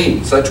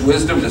 15, such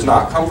wisdom does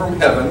not come from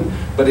heaven,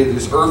 but it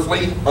is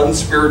earthly,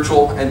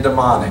 unspiritual, and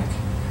demonic.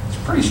 It's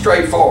pretty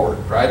straightforward,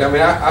 right? I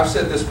mean, I've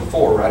said this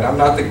before, right?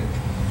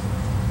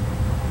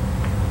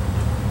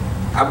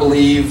 I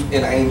believe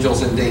in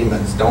angels and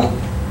demons. Don't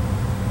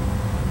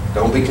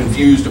be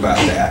confused about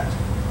that.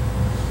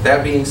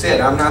 That being said,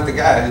 I'm not the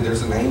guy who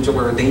there's an angel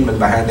or a demon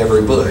behind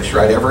every bush,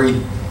 right?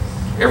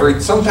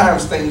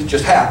 Sometimes things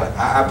just happen.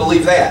 I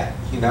believe that,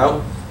 you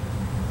know.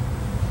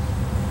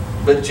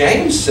 But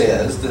James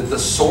says that the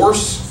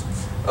source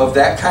of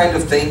that kind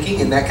of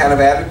thinking and that kind of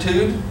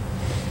attitude,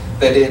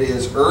 that it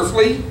is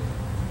earthly,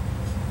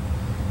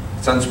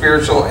 it's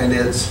unspiritual, and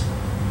it's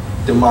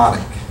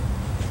demonic.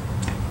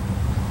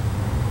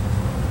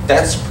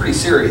 That's pretty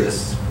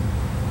serious.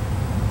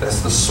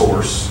 That's the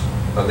source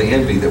of the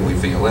envy that we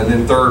feel. And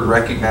then third,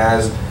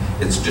 recognize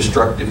its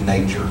destructive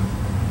nature.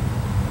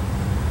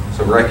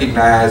 So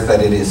recognize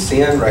that it is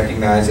sin,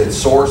 recognize its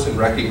source, and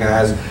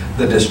recognize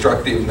the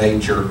destructive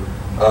nature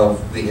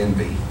of the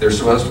envy. There's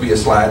supposed to be a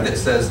slide that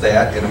says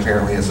that, and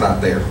apparently it's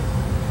not there.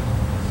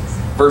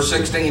 Verse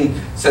 16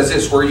 says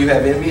this, where you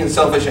have envy and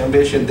selfish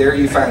ambition, there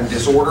you find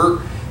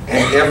disorder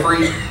and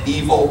every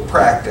evil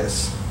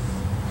practice.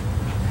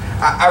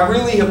 I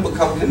really have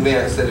become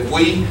convinced that if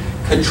we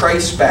could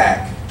trace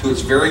back to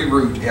its very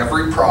root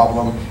every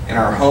problem in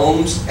our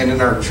homes and in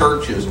our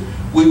churches,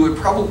 we would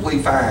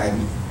probably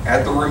find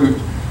at the root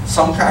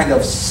some kind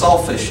of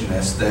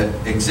selfishness that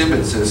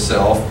exhibits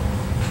itself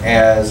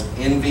as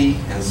envy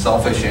and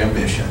selfish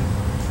ambition.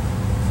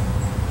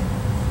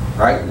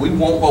 Right? We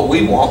want what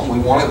we want, and we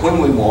want it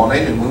when we want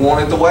it, and we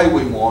want it the way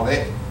we want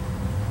it.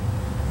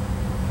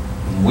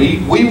 We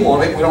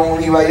want it, we don't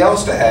want anybody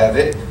else to have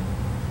it.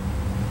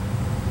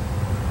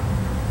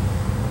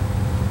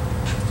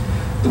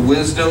 The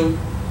wisdom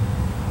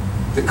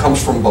that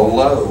comes from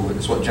below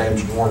is what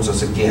James warns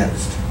us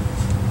against.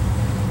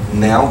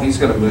 Now he's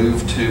going to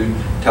move to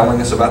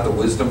telling us about the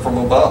wisdom from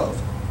above.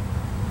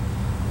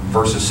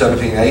 Verses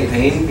 17 and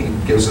 18,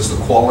 he gives us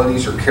the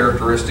qualities or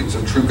characteristics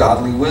of true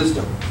godly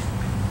wisdom.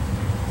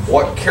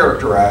 What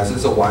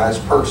characterizes a wise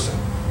person?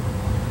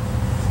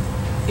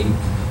 He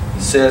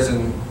says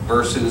in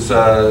verses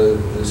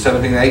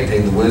 17 and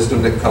 18, the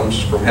wisdom that comes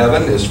from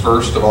heaven is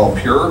first of all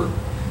pure,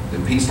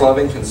 then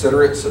peace-loving,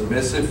 considerate,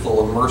 submissive, full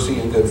of mercy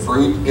and good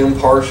fruit,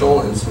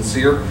 impartial and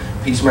sincere,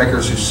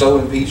 peacemakers who sow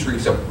in peace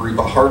reap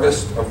a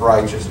harvest of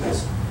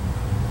righteousness.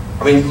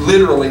 I mean,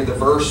 literally the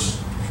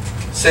verse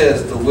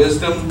says the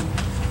wisdom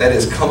that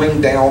is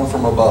coming down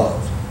from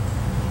above.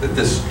 That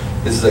this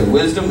is a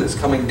wisdom that's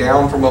coming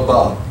down from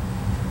above.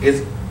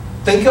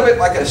 Think of it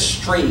like a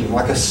stream,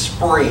 like a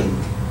spring,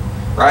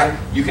 right?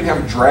 You can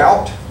have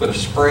drought, but a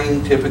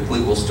spring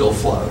typically will still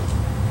flow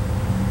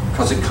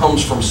because it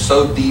comes from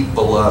so deep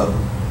below.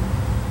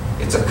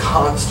 It's a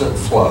constant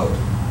flow.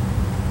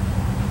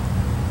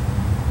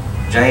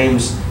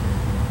 James,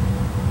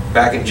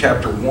 back in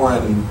chapter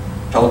 1,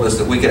 told us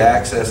that we could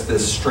access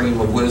this stream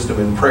of wisdom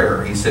in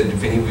prayer. He said,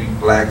 if any of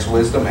you lacks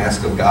wisdom,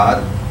 ask of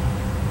God.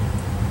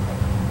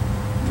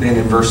 Then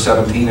in verse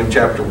 17 of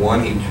chapter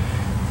 1,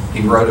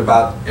 he wrote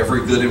about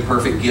every good and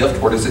perfect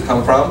gift. Where does it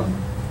come from?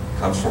 It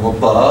comes from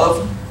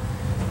above.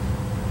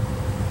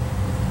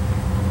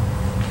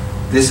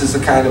 This is the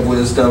kind of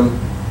wisdom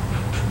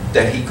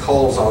that he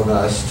calls on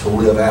us to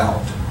live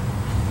out.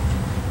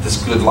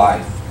 This good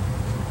life.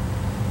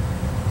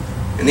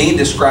 And he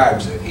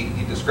describes it.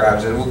 He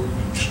describes it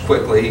just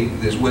quickly.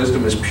 This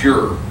wisdom is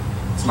pure.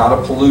 It's not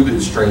a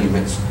polluted stream.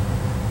 It's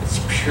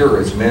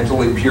pure. It's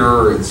mentally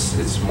pure.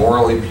 It's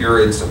morally pure.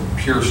 It's a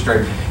pure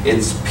stream.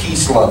 It's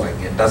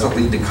peace-loving. It doesn't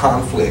lead to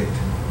conflict.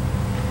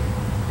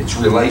 Its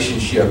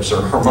relationships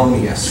are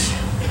harmonious.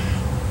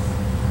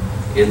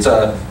 It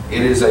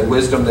is a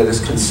wisdom that is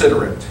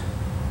considerate.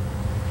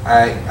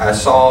 I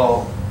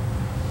saw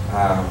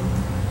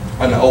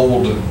an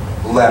old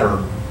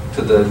letter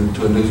to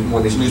one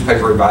of these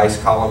newspaper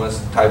advice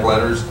columnist type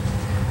letters,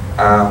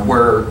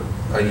 where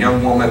a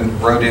young woman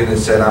wrote in and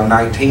said, I'm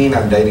 19,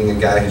 I'm dating a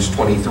guy who's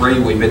 23,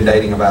 we've been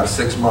dating about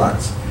 6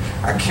 months.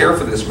 I care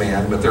for this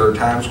man, but there are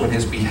times when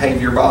his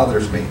behavior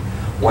bothers me.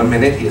 One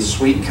minute he is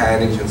sweet,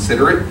 kind, and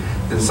considerate,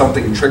 then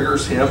something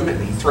triggers him and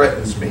he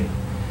threatens me,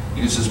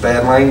 uses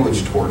bad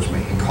language towards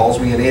me, and calls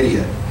me an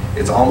idiot.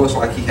 It's almost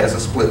like he has a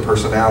split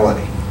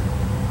personality.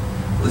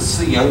 This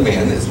is a young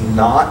man that's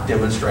not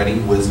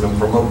demonstrating wisdom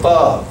from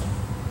above.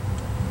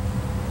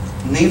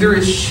 Neither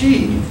is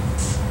she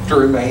to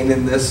remain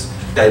in this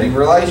dating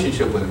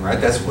relationship with him, right?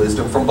 That's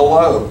wisdom from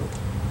below.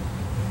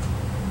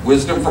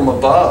 Wisdom from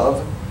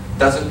above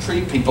doesn't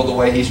treat people the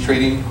way he's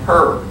treating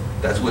her.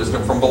 That's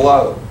wisdom from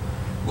below.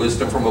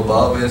 Wisdom from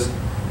above is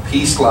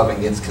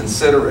peace-loving. It's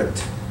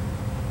considerate.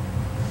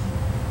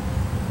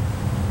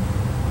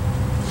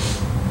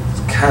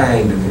 It's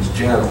kind and it's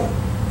gentle.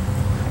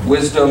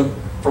 Wisdom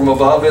from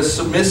above is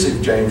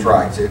submissive, James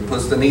writes. It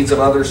puts the needs of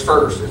others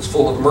first. It's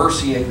full of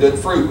mercy and good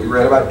fruit. We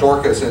read about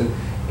Dorcas in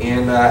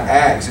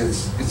Acts.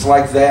 It's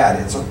like that.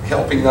 It's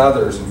helping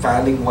others and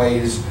finding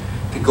ways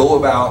to go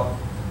about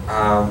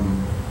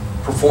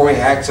performing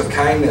acts of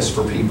kindness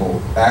for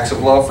people, acts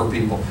of love for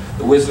people.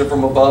 The wisdom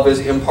from above is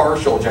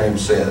impartial,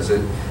 James says.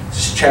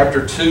 It's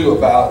chapter 2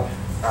 about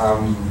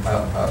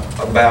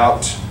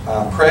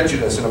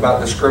prejudice and about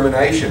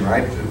discrimination,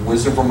 right?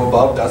 Wisdom from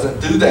above doesn't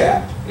do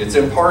that. It's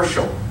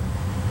impartial.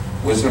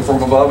 Wisdom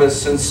from above is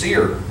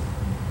sincere.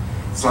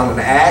 It's not an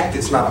act.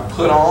 It's not a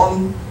put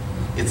on.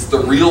 It's the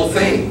real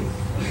thing.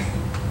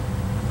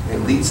 It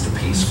leads to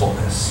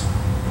peacefulness.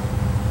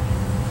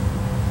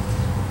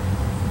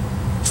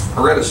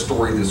 I read a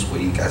story this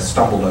week. I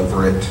stumbled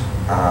over it.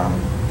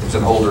 It's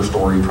an older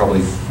story. You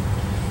probably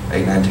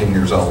 8, 9, 10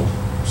 years old,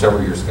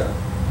 several years ago.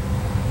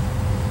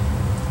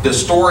 The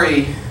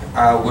story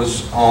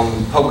was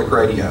on public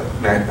radio,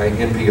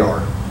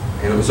 NPR,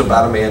 and it was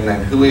about a man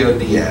named Julio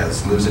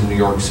Diaz, lives in New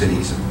York City.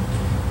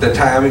 At the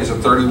time, he was a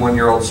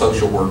 31-year-old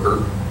social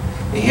worker,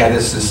 and he had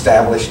this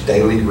established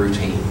daily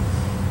routine.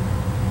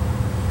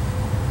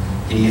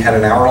 He had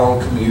an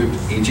hour-long commute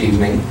each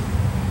evening,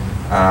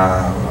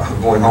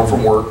 going home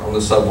from work on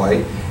the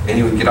subway, and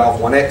he would get off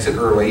one exit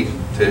early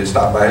to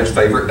stop by his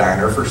favorite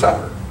diner for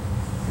supper.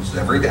 This is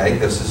every day.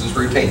 This is his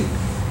routine.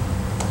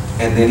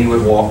 And then he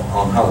would walk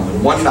on home.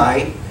 And one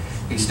night,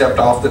 he stepped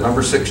off the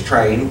number 6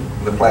 train.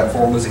 The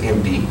platform was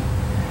empty.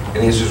 And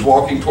as he was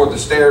walking toward the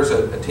stairs,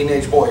 a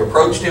teenage boy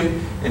approached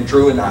him and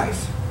drew a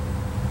knife.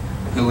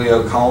 And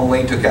Julio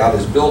calmly took out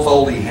his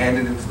billfold. He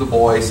handed it to the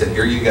boy, said,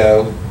 "Here you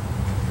go."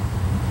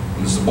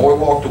 And as the boy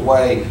walked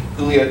away,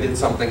 Julio did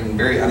something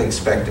very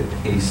unexpected.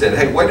 He said,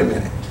 "Hey, wait a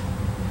minute.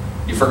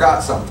 You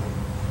forgot something.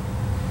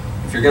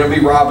 If you're going to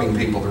be robbing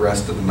people the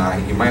rest of the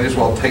night, you might as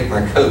well take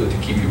my coat to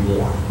keep you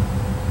warm."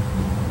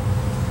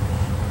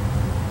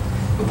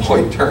 The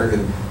boy turned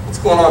and, "What's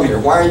going on here?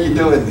 Why are you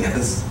doing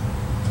this?"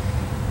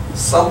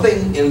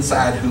 Something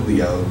inside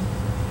Julio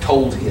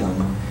told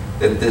him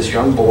that this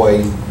young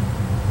boy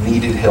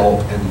needed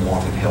help and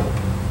wanted help.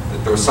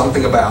 That there was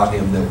something about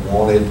him that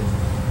wanted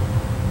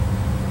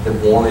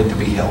to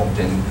be helped,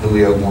 and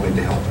Julio wanted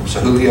to help him. So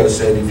Julio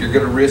said, "If you're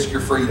going to risk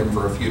your freedom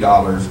for a few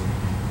dollars,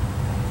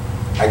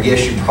 I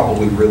guess you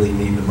probably really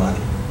need the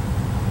money.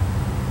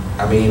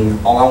 I mean,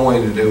 all I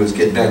want you to do is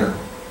get dinner.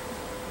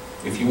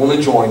 If you want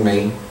to join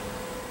me,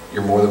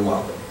 you're more than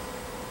welcome."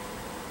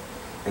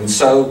 And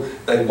so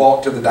they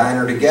walked to the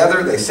diner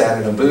together. They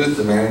sat in a booth.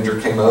 The manager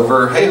came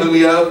over. "Hey,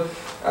 Julio."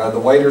 The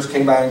waiters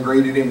came by and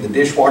greeted him. The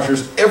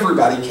dishwashers,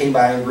 everybody came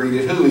by and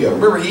greeted Julio.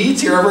 Remember, he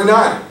eats here every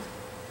night.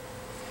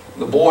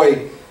 The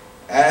boy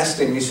asked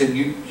him, he said,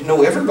 you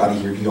know everybody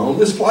here. Do you own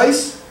this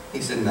place?"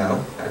 He said,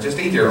 "No, I just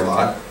eat here a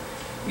lot."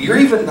 "You're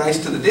even nice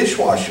to the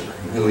dishwasher."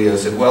 And Julio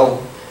said,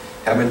 "Well,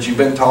 haven't you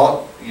been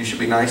taught you should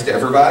be nice to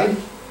everybody?"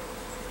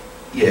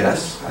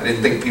 "Yes, I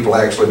didn't think people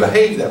actually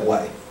behave that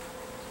way."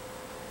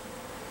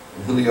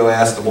 And Julio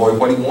asked the boy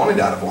what he wanted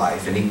out of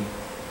life, and he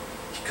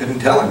couldn't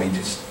tell him.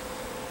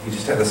 He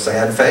just had a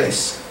sad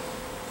face.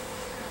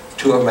 The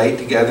two of them ate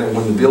together, and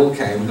when the bill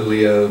came,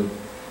 Julio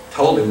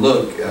told him,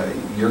 "Look,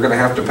 you're going to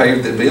have to pay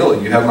the bill.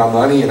 You have my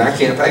money, and I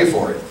can't pay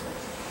for it.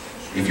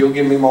 If you'll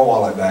give me my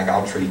wallet back,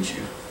 I'll treat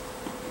you."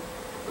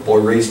 The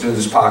boy reached into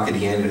his pocket.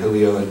 He handed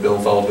Julio his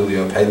billfold.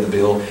 Julio paid the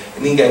bill,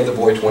 and he gave the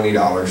boy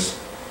 $20.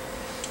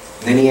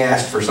 And then he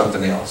asked for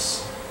something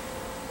else.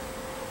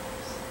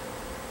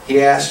 He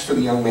asked for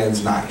the young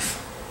man's knife,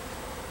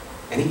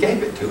 and he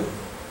gave it to him.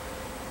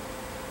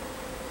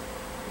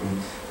 And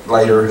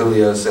later,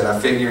 Julio said, "I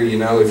figure,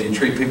 if you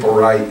treat people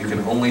right, you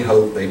can only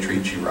hope they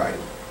treat you right.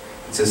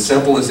 It's as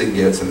simple as it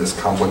gets in this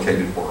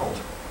complicated world."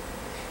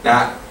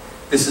 Now,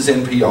 this is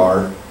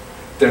NPR.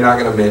 They're not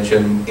going to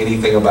mention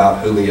anything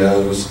about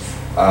Julio's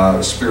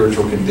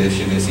spiritual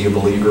condition. Is he a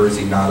believer? Is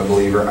he not a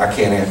believer? I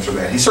can't answer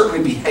that. He certainly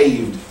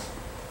behaved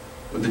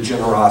with the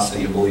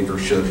generosity a believer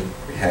should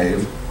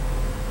behave.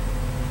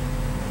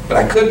 But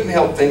I couldn't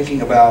help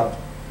thinking about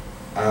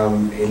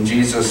in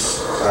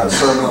Jesus'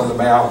 Sermon on the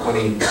Mount, when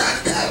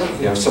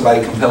he,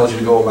 somebody compels you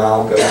to go a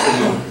mile, go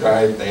 2,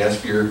 right? They ask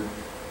for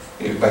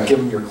about give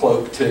them your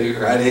cloak too,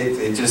 right?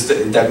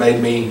 That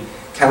made me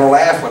kind of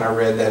laugh when I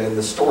read that in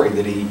the story,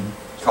 that he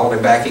called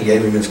him back and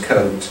gave him his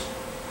coat.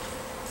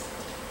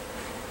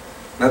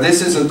 Now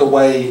this isn't the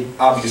way,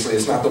 obviously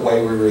it's not the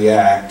way we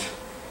react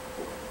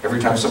every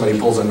time somebody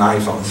pulls a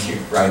knife on you,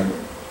 right?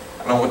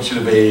 I don't want you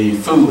to be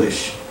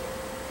foolish.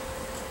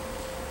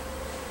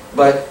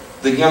 But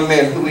the young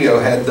man Julio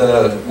had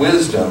the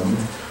wisdom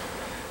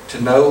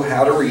to know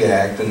how to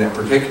react in that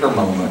particular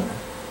moment.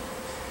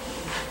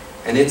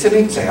 And it's an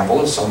example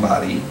of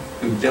somebody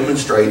who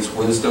demonstrates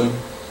wisdom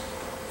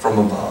from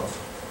above.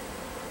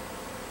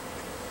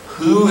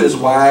 Who is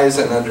wise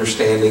and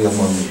understanding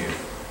among you?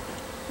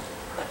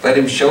 Let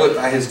him show it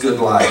by his good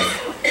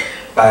life,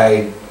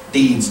 by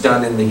deeds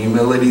done in the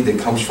humility that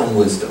comes from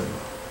wisdom.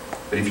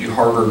 But if you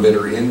harbor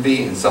bitter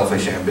envy and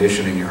selfish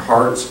ambition in your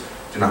hearts,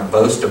 do not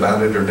boast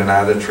about it or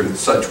deny the truth.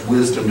 Such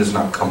wisdom does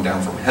not come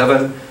down from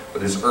heaven,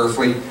 but is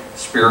earthly,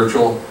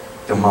 spiritual,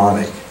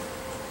 demonic.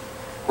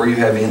 Where you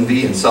have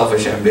envy and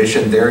selfish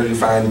ambition, there you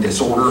find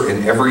disorder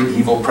in every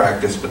evil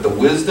practice. But the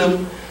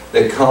wisdom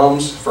that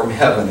comes from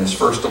heaven is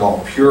first of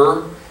all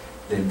pure,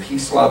 then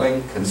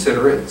peace-loving,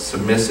 considerate,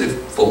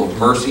 submissive, full of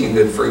mercy and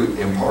good fruit,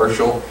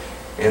 impartial,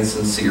 and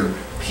sincere.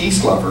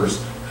 Peace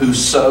lovers who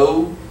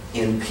sow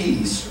in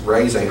peace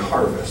raise a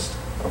harvest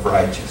of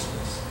righteousness.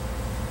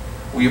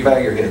 Will you bow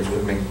your heads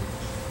with me?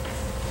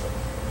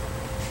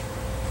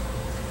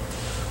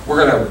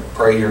 We're going to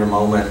pray here in a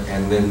moment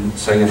and then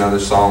sing another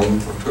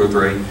song, or 2 or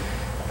 3.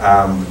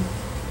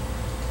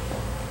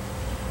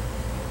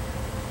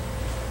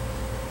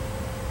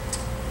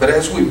 But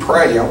as we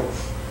pray,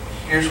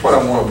 here's what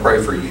I want to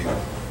pray for you.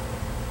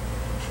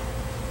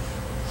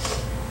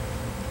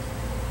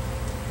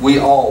 We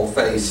all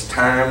face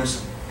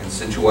times and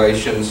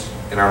situations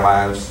in our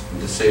lives and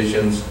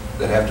decisions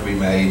that have to be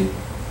made,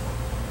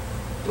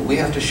 that we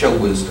have to show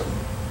wisdom.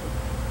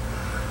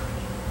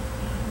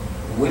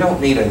 We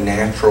don't need a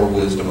natural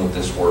wisdom of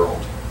this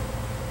world.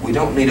 We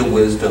don't need a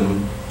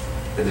wisdom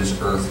that is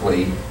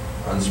earthly,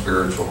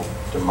 unspiritual,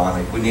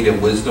 demonic. We need a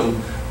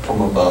wisdom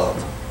from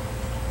above.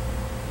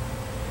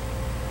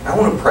 I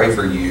want to pray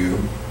for you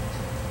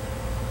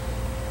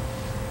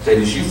that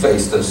as you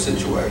face those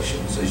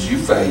situations, as you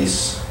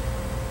face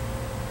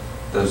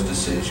those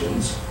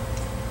decisions,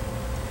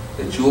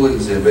 that you'll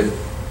exhibit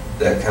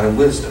that kind of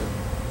wisdom.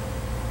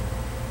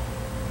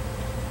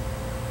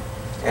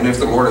 And if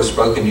the Lord has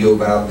spoken to you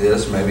about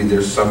this, maybe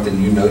there's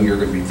something you know you're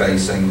going to be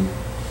facing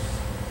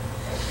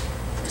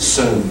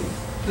soon,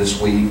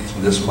 this week,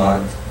 this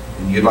month,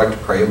 and you'd like to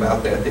pray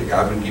about that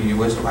God would give you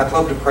wisdom, I'd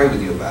love to pray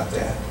with you about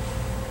that.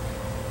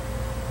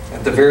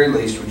 At the very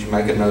least, would you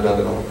make a note of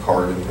it on a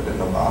card and put it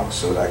in a box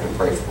so that I can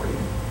pray for you?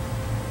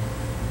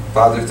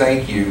 Father,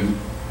 thank you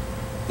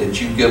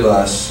that you give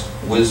us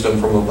wisdom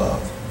from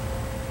above.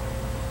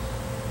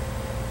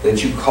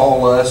 That you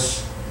call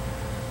us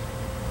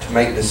to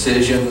make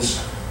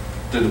decisions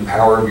through the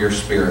power of your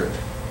Spirit.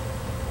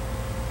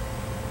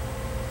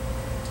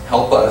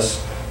 Help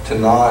us to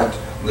not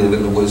live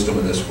in the wisdom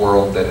of this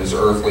world that is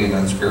earthly and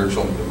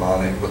unspiritual and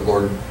demonic, but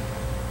Lord,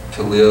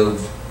 to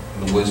live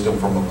in the wisdom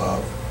from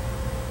above.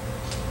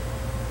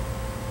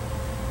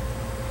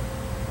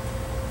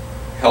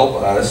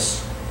 Help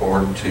us,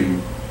 Lord, to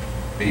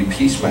be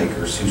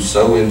peacemakers who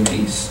sow in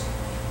peace.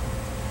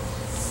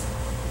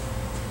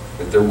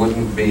 That there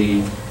wouldn't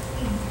be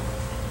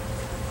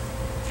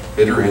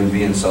bitter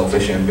envy and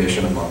selfish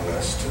ambition among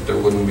us. That there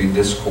wouldn't be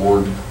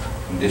discord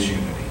and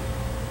disunity.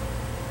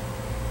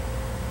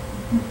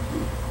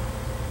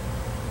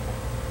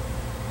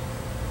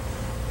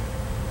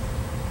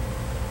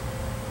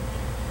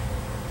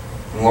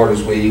 And Lord,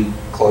 as we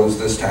close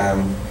this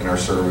time in our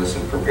service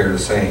and prepare to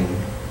sing,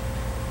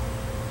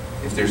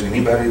 if there's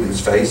anybody that's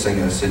facing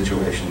a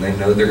situation, they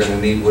know they're going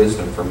to need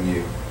wisdom from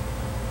you.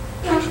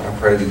 I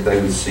pray that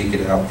they would seek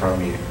it out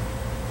from you.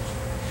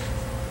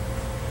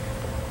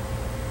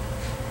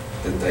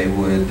 That they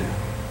would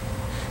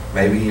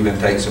maybe even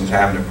take some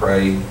time to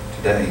pray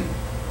today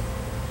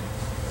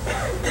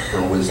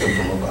for wisdom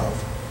from above.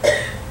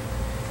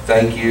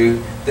 Thank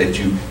you that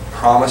you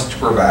promised to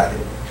provide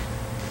it.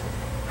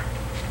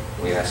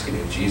 We ask it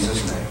in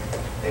Jesus' name.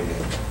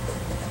 Amen.